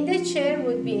down. In the chair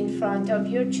would be in front of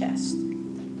your chest.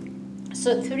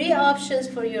 So three options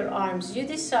for your arms. You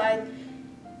decide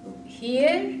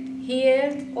here,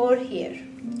 here, or here.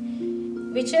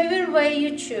 Whichever way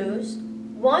you choose,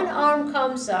 one arm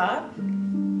comes up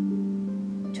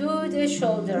to the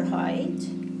shoulder height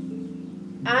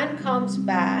and comes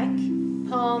back,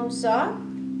 palms up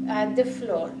at the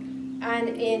floor, and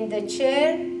in the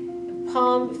chair,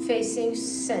 palm facing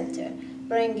center.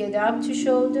 Bring it up to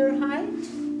shoulder height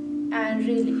and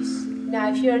release.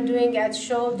 Now if you're doing at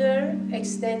shoulder,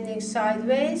 extending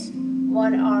sideways,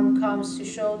 one arm comes to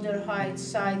shoulder height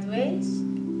sideways,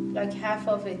 like half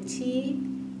of a T,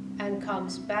 and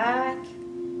comes back,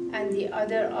 and the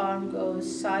other arm goes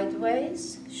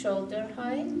sideways, shoulder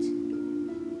height,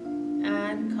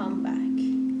 and come back.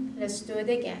 Let's do it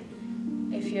again.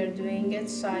 If you're doing it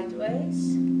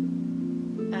sideways,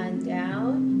 and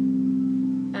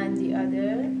down, and the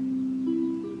other,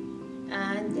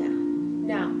 and down.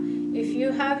 Now, if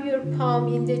you have your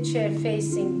palm in the chair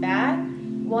facing back,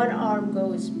 one arm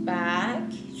goes back,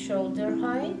 shoulder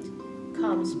height,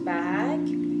 comes back,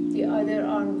 the other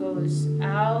arm goes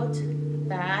out,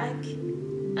 back,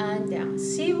 and down.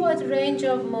 See what range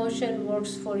of motion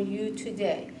works for you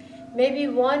today. Maybe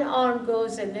one arm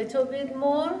goes a little bit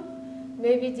more,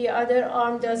 maybe the other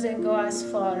arm doesn't go as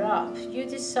far up. You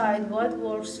decide what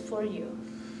works for you.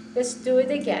 Let's do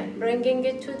it again. Bringing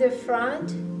it to the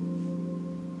front,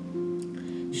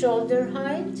 shoulder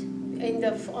height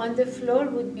on the floor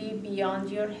would be beyond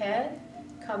your head,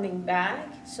 coming back,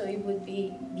 so it would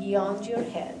be beyond your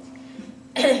head.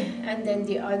 And then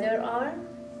the other arm,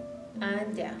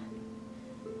 and down.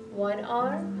 One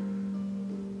arm,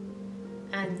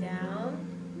 and down.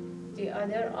 The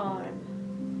other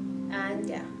arm, and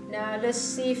down. Now let's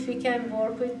see if we can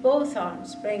work with both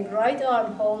arms. Bring right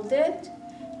arm, hold it.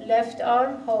 Left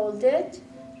arm, hold it.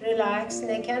 Relax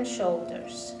neck and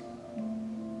shoulders.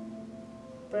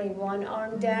 Bring one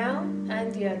arm down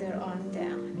and the other arm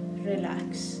down.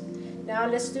 Relax. Now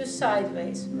let's do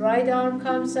sideways. Right arm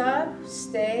comes up,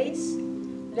 stays.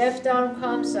 Left arm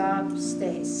comes up,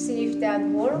 stays. See if that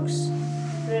works.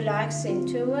 Relax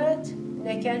into it.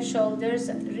 Neck and shoulders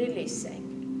releasing.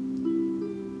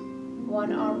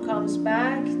 One arm comes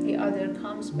back, the other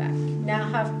comes back. Now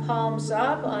have palms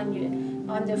up on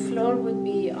the floor would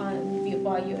be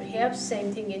by your hips,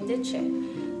 same thing in the chair.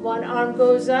 One arm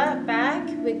goes up, back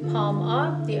with palm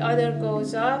up, the other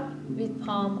goes up with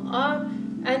palm up,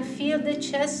 and feel the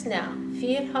chest now.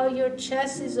 Feel how your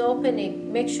chest is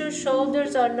opening. Make sure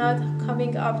shoulders are not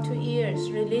coming up to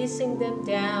ears, releasing them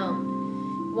down.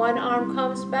 One arm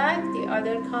comes back, the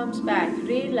other comes back.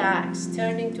 Relax,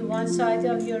 turning to one side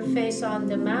of your face on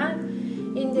the mat.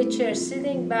 In the chair,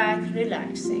 sitting back,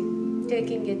 relaxing.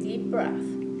 Taking a deep breath.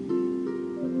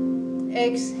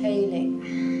 Exhaling.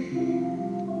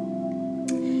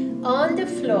 On the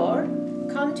floor,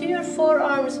 come to your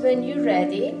forearms when you're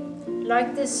ready,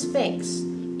 like the Sphinx.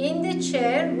 In the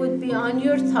chair would be on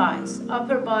your thighs,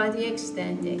 upper body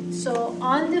extending. So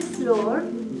on the floor,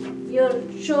 your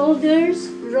shoulders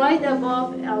right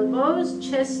above elbows,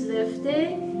 chest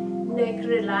lifting, neck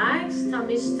relaxed,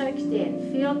 tummy tucked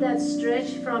in. Feel that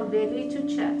stretch from belly to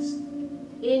chest.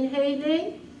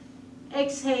 Inhaling,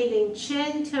 exhaling,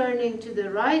 chin turning to the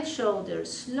right shoulder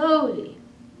slowly,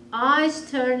 eyes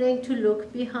turning to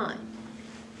look behind.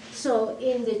 So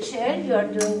in the chair, you are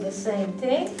doing the same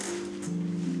thing.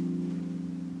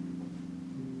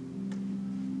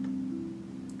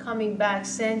 Coming back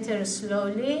center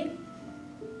slowly.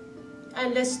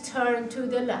 And let's turn to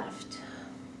the left.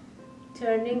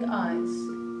 Turning eyes,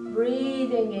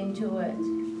 breathing into it.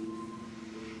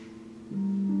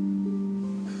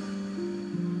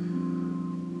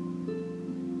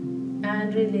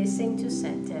 And releasing to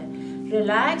center.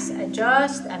 Relax,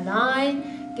 adjust, align,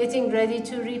 getting ready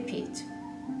to repeat.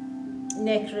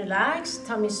 Neck relaxed,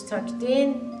 tummy tucked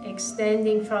in,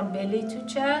 extending from belly to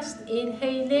chest,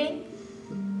 inhaling.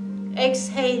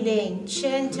 Exhaling,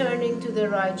 chin turning to the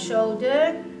right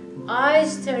shoulder,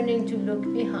 eyes turning to look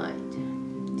behind.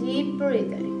 Deep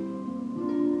breathing.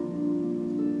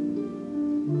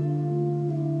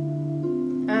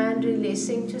 And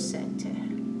releasing to center.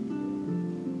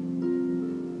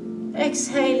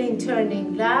 Exhaling,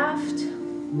 turning left,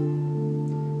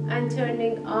 and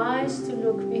turning eyes to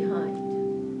look behind.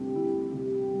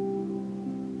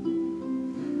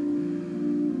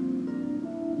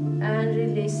 And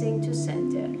releasing to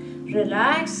center.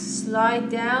 Relax, slide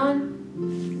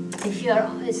down. If you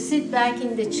are, sit back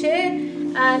in the chair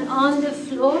and on the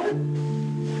floor,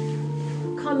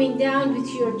 coming down with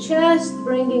your chest,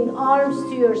 bringing arms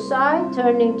to your side,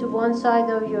 turning to one side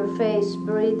of your face,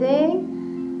 breathing.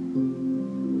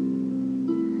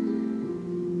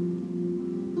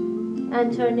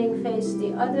 And turning face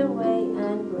the other way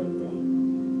and breathing.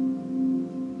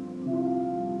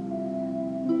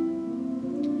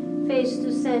 Face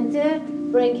to center,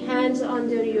 bring hands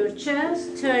under your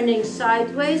chest, turning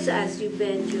sideways as you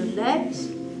bend your legs.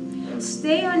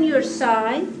 Stay on your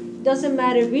side, doesn't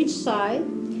matter which side.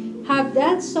 Have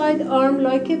that side arm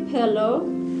like a pillow,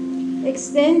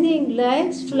 extending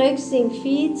legs, flexing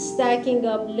feet, stacking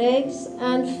up legs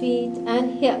and feet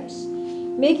and hips.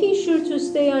 Making sure to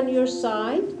stay on your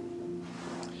side.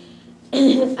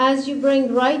 As you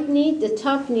bring right knee, the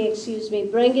top knee,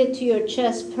 bring it to your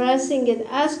chest, pressing it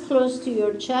as close to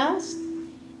your chest,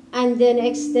 and then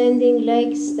extending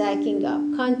legs, stacking up.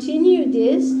 Continue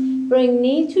this, bring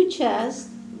knee to chest,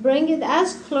 bring it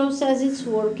as close as it's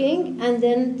working, and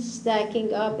then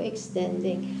stacking up,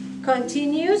 extending.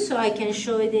 Continue so I can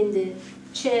show it in the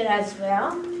chair as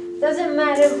well. Doesn't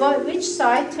matter which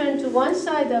side, turn to one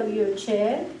side of your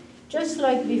chair, just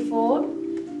like before.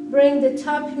 Bring the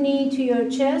top knee to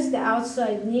your chest, the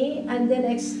outside knee, and then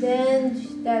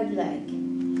extend that leg.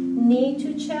 Knee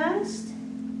to chest,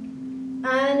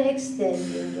 and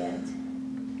extending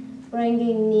it.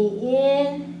 Bringing knee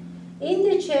in. In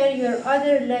the chair, your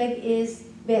other leg is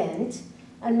bent,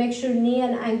 and make sure knee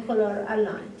and ankle are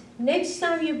aligned. Next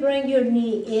time you bring your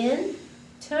knee in,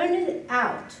 turn it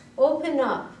out, open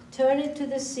up. Turn it to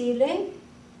the ceiling,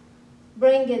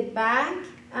 bring it back,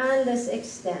 And let's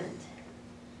extend.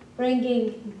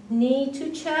 Bringing knee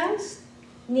to chest,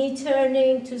 knee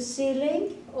turning to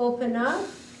ceiling, open up,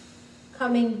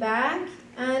 coming back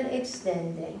and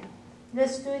extending.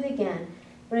 Let's do it again.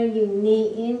 Bringing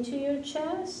knee into your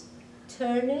chest,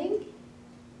 turning,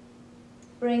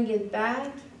 bring it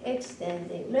back,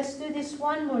 extending. Let's do this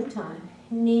one more time.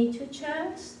 Knee to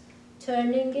chest,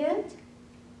 turning it,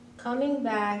 coming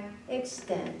back,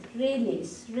 extend,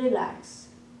 release, relax.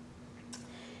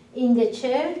 In the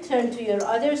chair, turn to your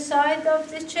other side of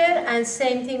the chair and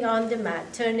same thing on the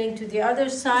mat. Turning to the other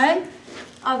side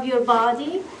of your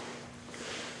body.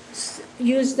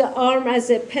 Use the arm as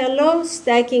a pillow,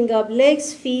 stacking up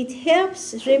legs, feet,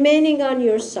 hips, remaining on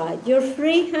your side. Your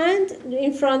free hand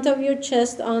in front of your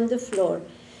chest on the floor.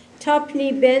 Top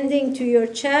knee bending to your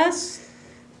chest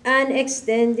and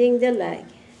extending the leg.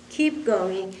 Keep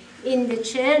going. In the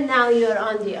chair, now you're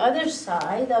on the other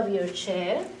side of your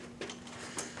chair.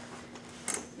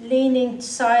 Leaning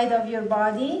side of your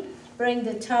body. Bring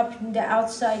the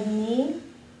outside knee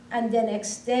and then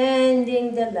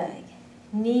extending the leg.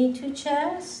 Knee to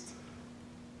chest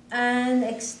and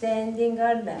extending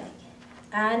our leg.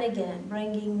 And again,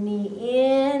 bringing knee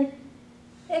in,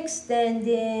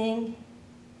 extending,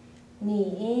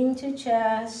 knee into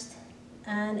chest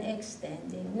and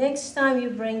extending. Next time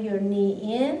you bring your knee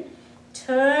in,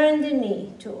 turn the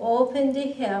knee to open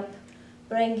the hip,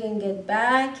 bringing it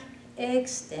back,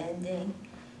 extending.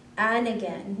 And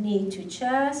again, knee to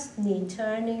chest, knee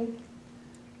turning,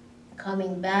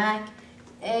 coming back,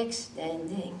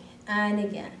 extending. And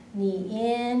again, knee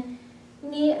in,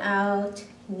 knee out,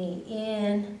 knee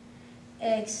in,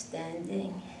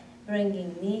 extending.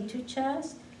 Bringing knee to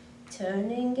chest,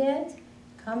 turning it,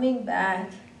 coming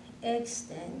back,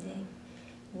 extending.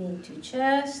 Knee to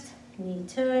chest, knee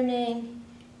turning,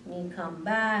 knee come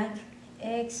back,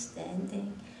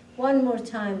 extending. One more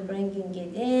time, bringing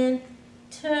it in,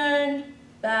 turn,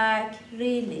 back,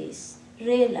 release,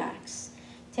 relax.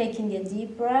 Taking a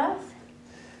deep breath.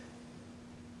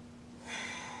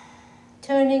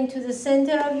 Turning to the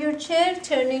center of your chair,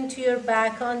 turning to your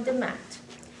back on the mat.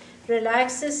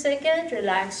 Relax a second,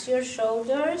 relax your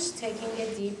shoulders, taking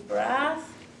a deep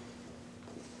breath.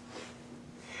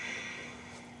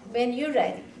 When you're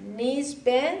ready, knees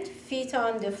bent, feet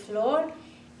on the floor,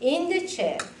 in the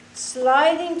chair,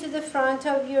 sliding to the front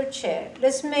of your chair.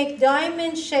 Let's make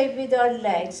diamond shape with our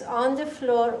legs on the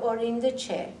floor or in the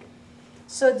chair.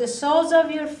 So the soles of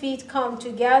your feet come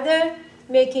together,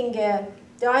 making a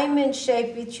diamond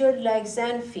shape with your legs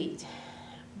and feet.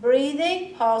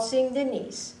 Breathing, pulsing the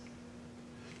knees.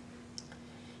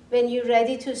 When you're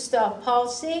ready to stop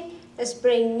pulsing, let's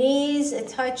bring knees a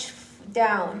touch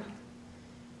down.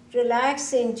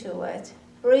 Relax into it.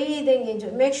 Breathing into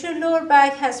it. Make sure lower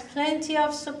back has plenty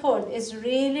of support. It's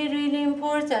really, really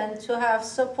important to have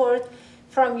support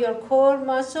from your core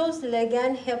muscles, leg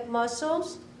and hip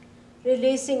muscles.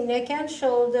 Releasing neck and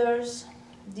shoulders.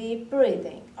 Deep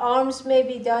breathing. Arms may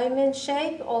be diamond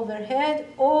shape overhead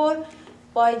or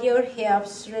by your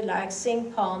hips,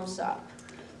 relaxing palms up.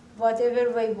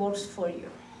 Whatever way works for you.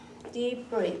 Deep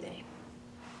breathing.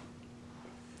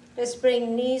 Let's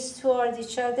bring knees toward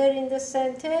each other in the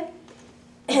center.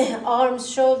 Arms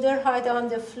shoulder height on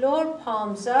the floor,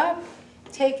 palms up.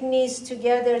 Take knees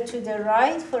together to the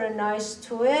right for a nice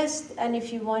twist. And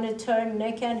if you want to turn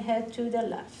neck and head to the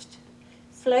left.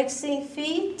 Flexing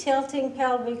feet, tilting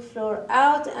pelvic floor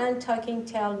out and tucking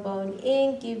tailbone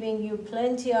in, giving you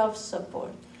plenty of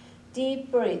support.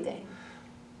 Deep breathing.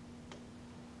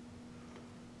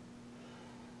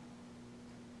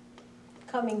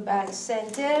 Coming back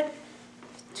center,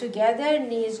 together,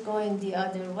 knees going the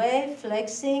other way,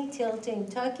 flexing, tilting,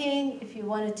 tucking. If you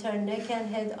want to turn neck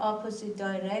and head opposite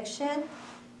direction,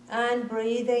 and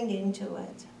breathing into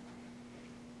it.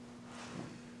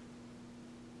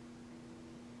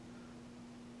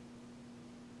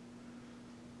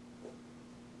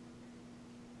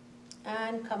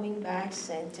 And coming back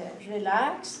center.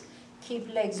 Relax.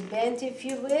 Keep legs bent if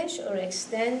you wish, or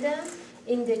extend them.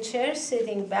 In the chair,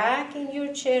 sitting back in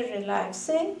your chair,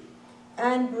 relaxing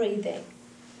and breathing.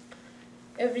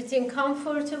 Everything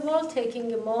comfortable,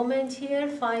 taking a moment here,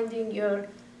 finding your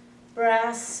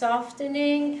breath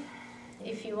softening.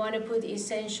 If you want to put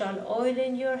essential oil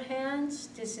in your hands,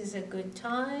 this is a good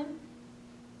time.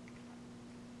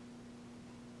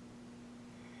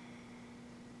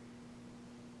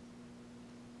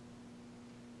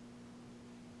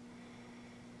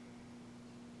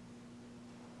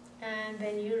 And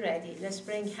when you're ready, let's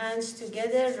bring hands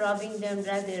together, rubbing them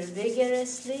rather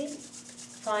vigorously,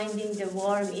 finding the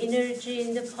warm energy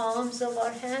in the palms of our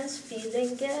hands,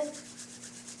 feeling it.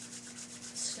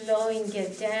 slowing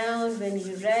it down when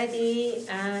you're ready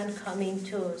and coming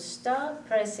to stop,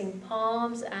 pressing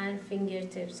palms and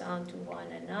fingertips onto one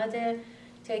another.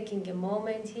 Taking a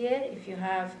moment here, if you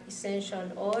have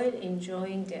essential oil,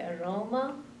 enjoying the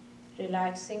aroma,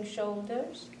 relaxing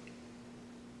shoulders.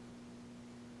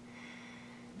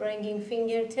 Bringing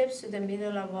fingertips to the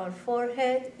middle of our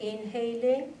forehead,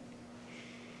 inhaling.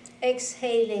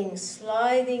 Exhaling,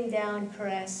 sliding down,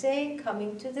 pressing,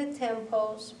 coming to the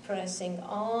temples, pressing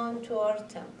on to our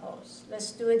temples.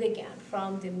 Let's do it again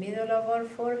from the middle of our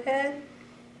forehead.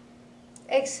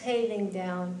 Exhaling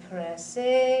down,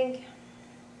 pressing.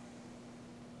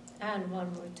 And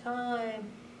one more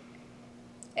time.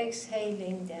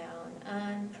 Exhaling down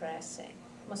and pressing.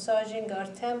 Massaging our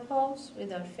temples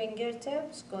with our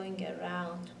fingertips, going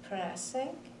around,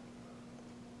 pressing.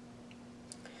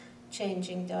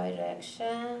 Changing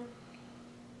direction,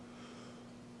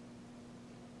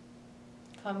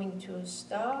 coming to a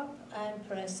stop and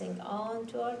pressing on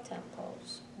to our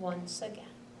temples once again.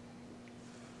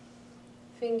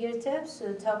 Fingertips to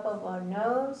the top of our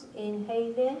nose,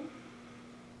 inhaling.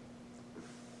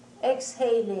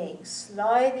 Exhaling,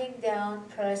 sliding down,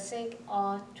 pressing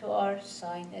on to our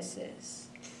sinuses.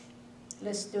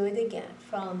 Let's do it again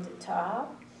from the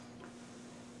top.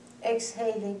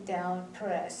 Exhaling down,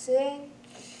 pressing.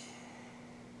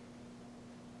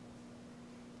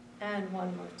 And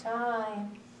one more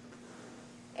time.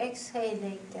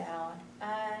 Exhaling down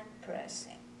and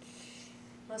pressing.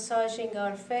 Massaging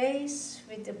our face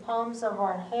with the palms of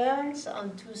our hands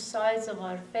on two sides of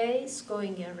our face,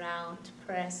 going around,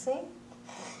 pressing.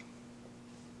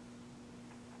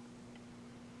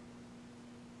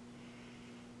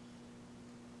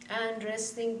 And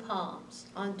resting palms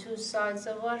on two sides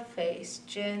of our face,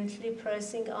 gently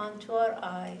pressing onto our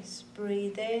eyes,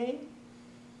 breathing.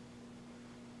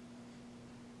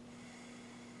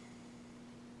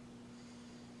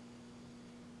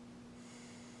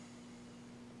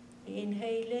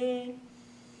 Inhaling,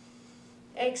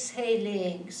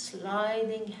 exhaling,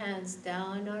 sliding hands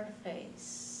down our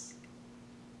face.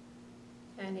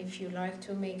 And if you like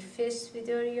to make fists with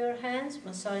your hands,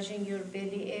 massaging your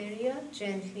belly area,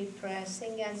 gently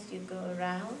pressing as you go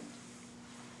around.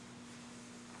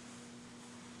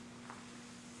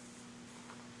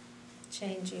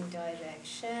 Changing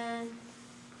direction.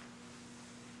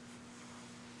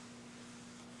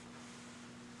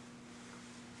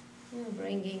 And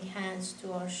bringing hands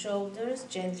to our shoulders,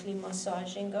 gently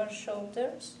massaging our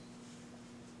shoulders.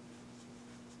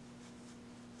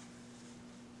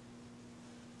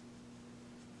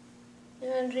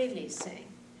 And releasing.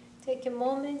 Take a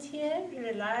moment here,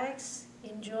 relax,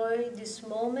 enjoy this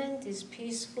moment, this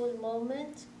peaceful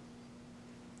moment.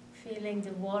 Feeling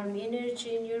the warm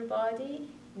energy in your body,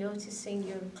 noticing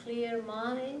your clear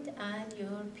mind and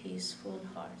your peaceful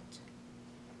heart.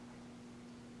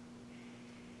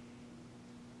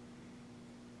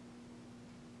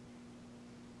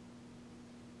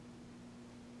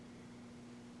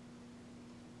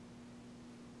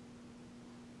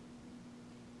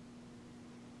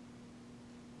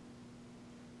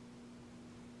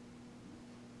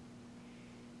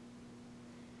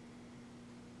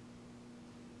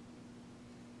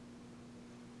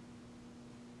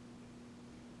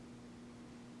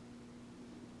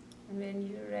 When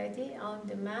you're ready, on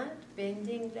the mat,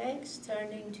 bending legs,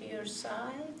 turning to your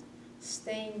side,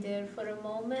 staying there for a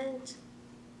moment.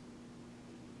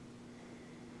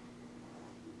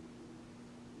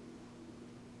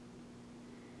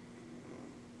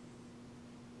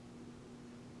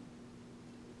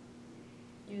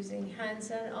 Using hands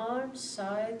and arms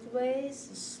sideways,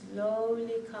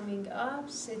 slowly coming up,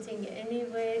 sitting any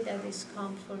way that is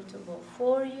comfortable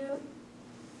for you.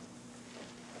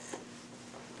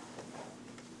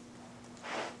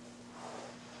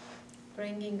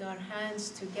 Bringing our hands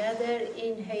together,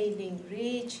 inhaling,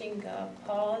 reaching up,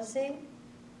 pausing.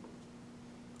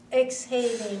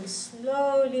 Exhaling,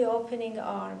 slowly opening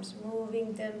arms,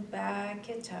 moving them back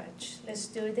a touch. Let's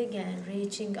do it again,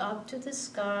 reaching up to the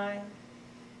sky,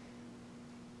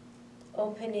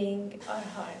 opening our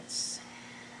hearts.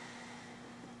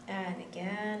 And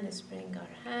again, let's bring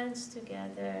our hands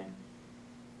together.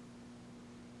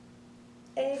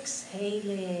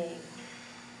 Exhaling.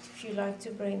 If you like to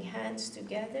bring hands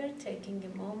together, taking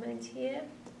a moment here,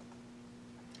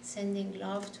 sending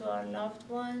love to our loved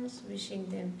ones, wishing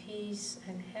them peace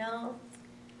and health,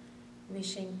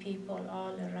 wishing people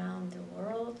all around the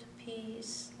world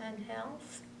peace and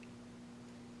health.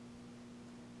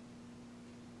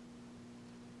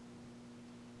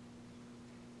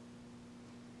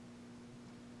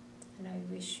 And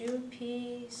I wish you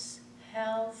peace,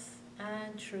 health,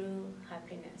 and true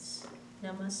happiness.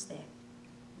 Namaste.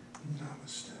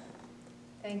 Namaste.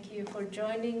 Thank you for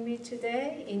joining me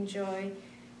today. Enjoy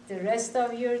the rest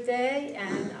of your day,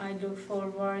 and I look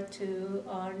forward to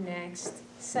our next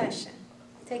session.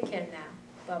 Take care now.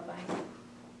 Bye-bye.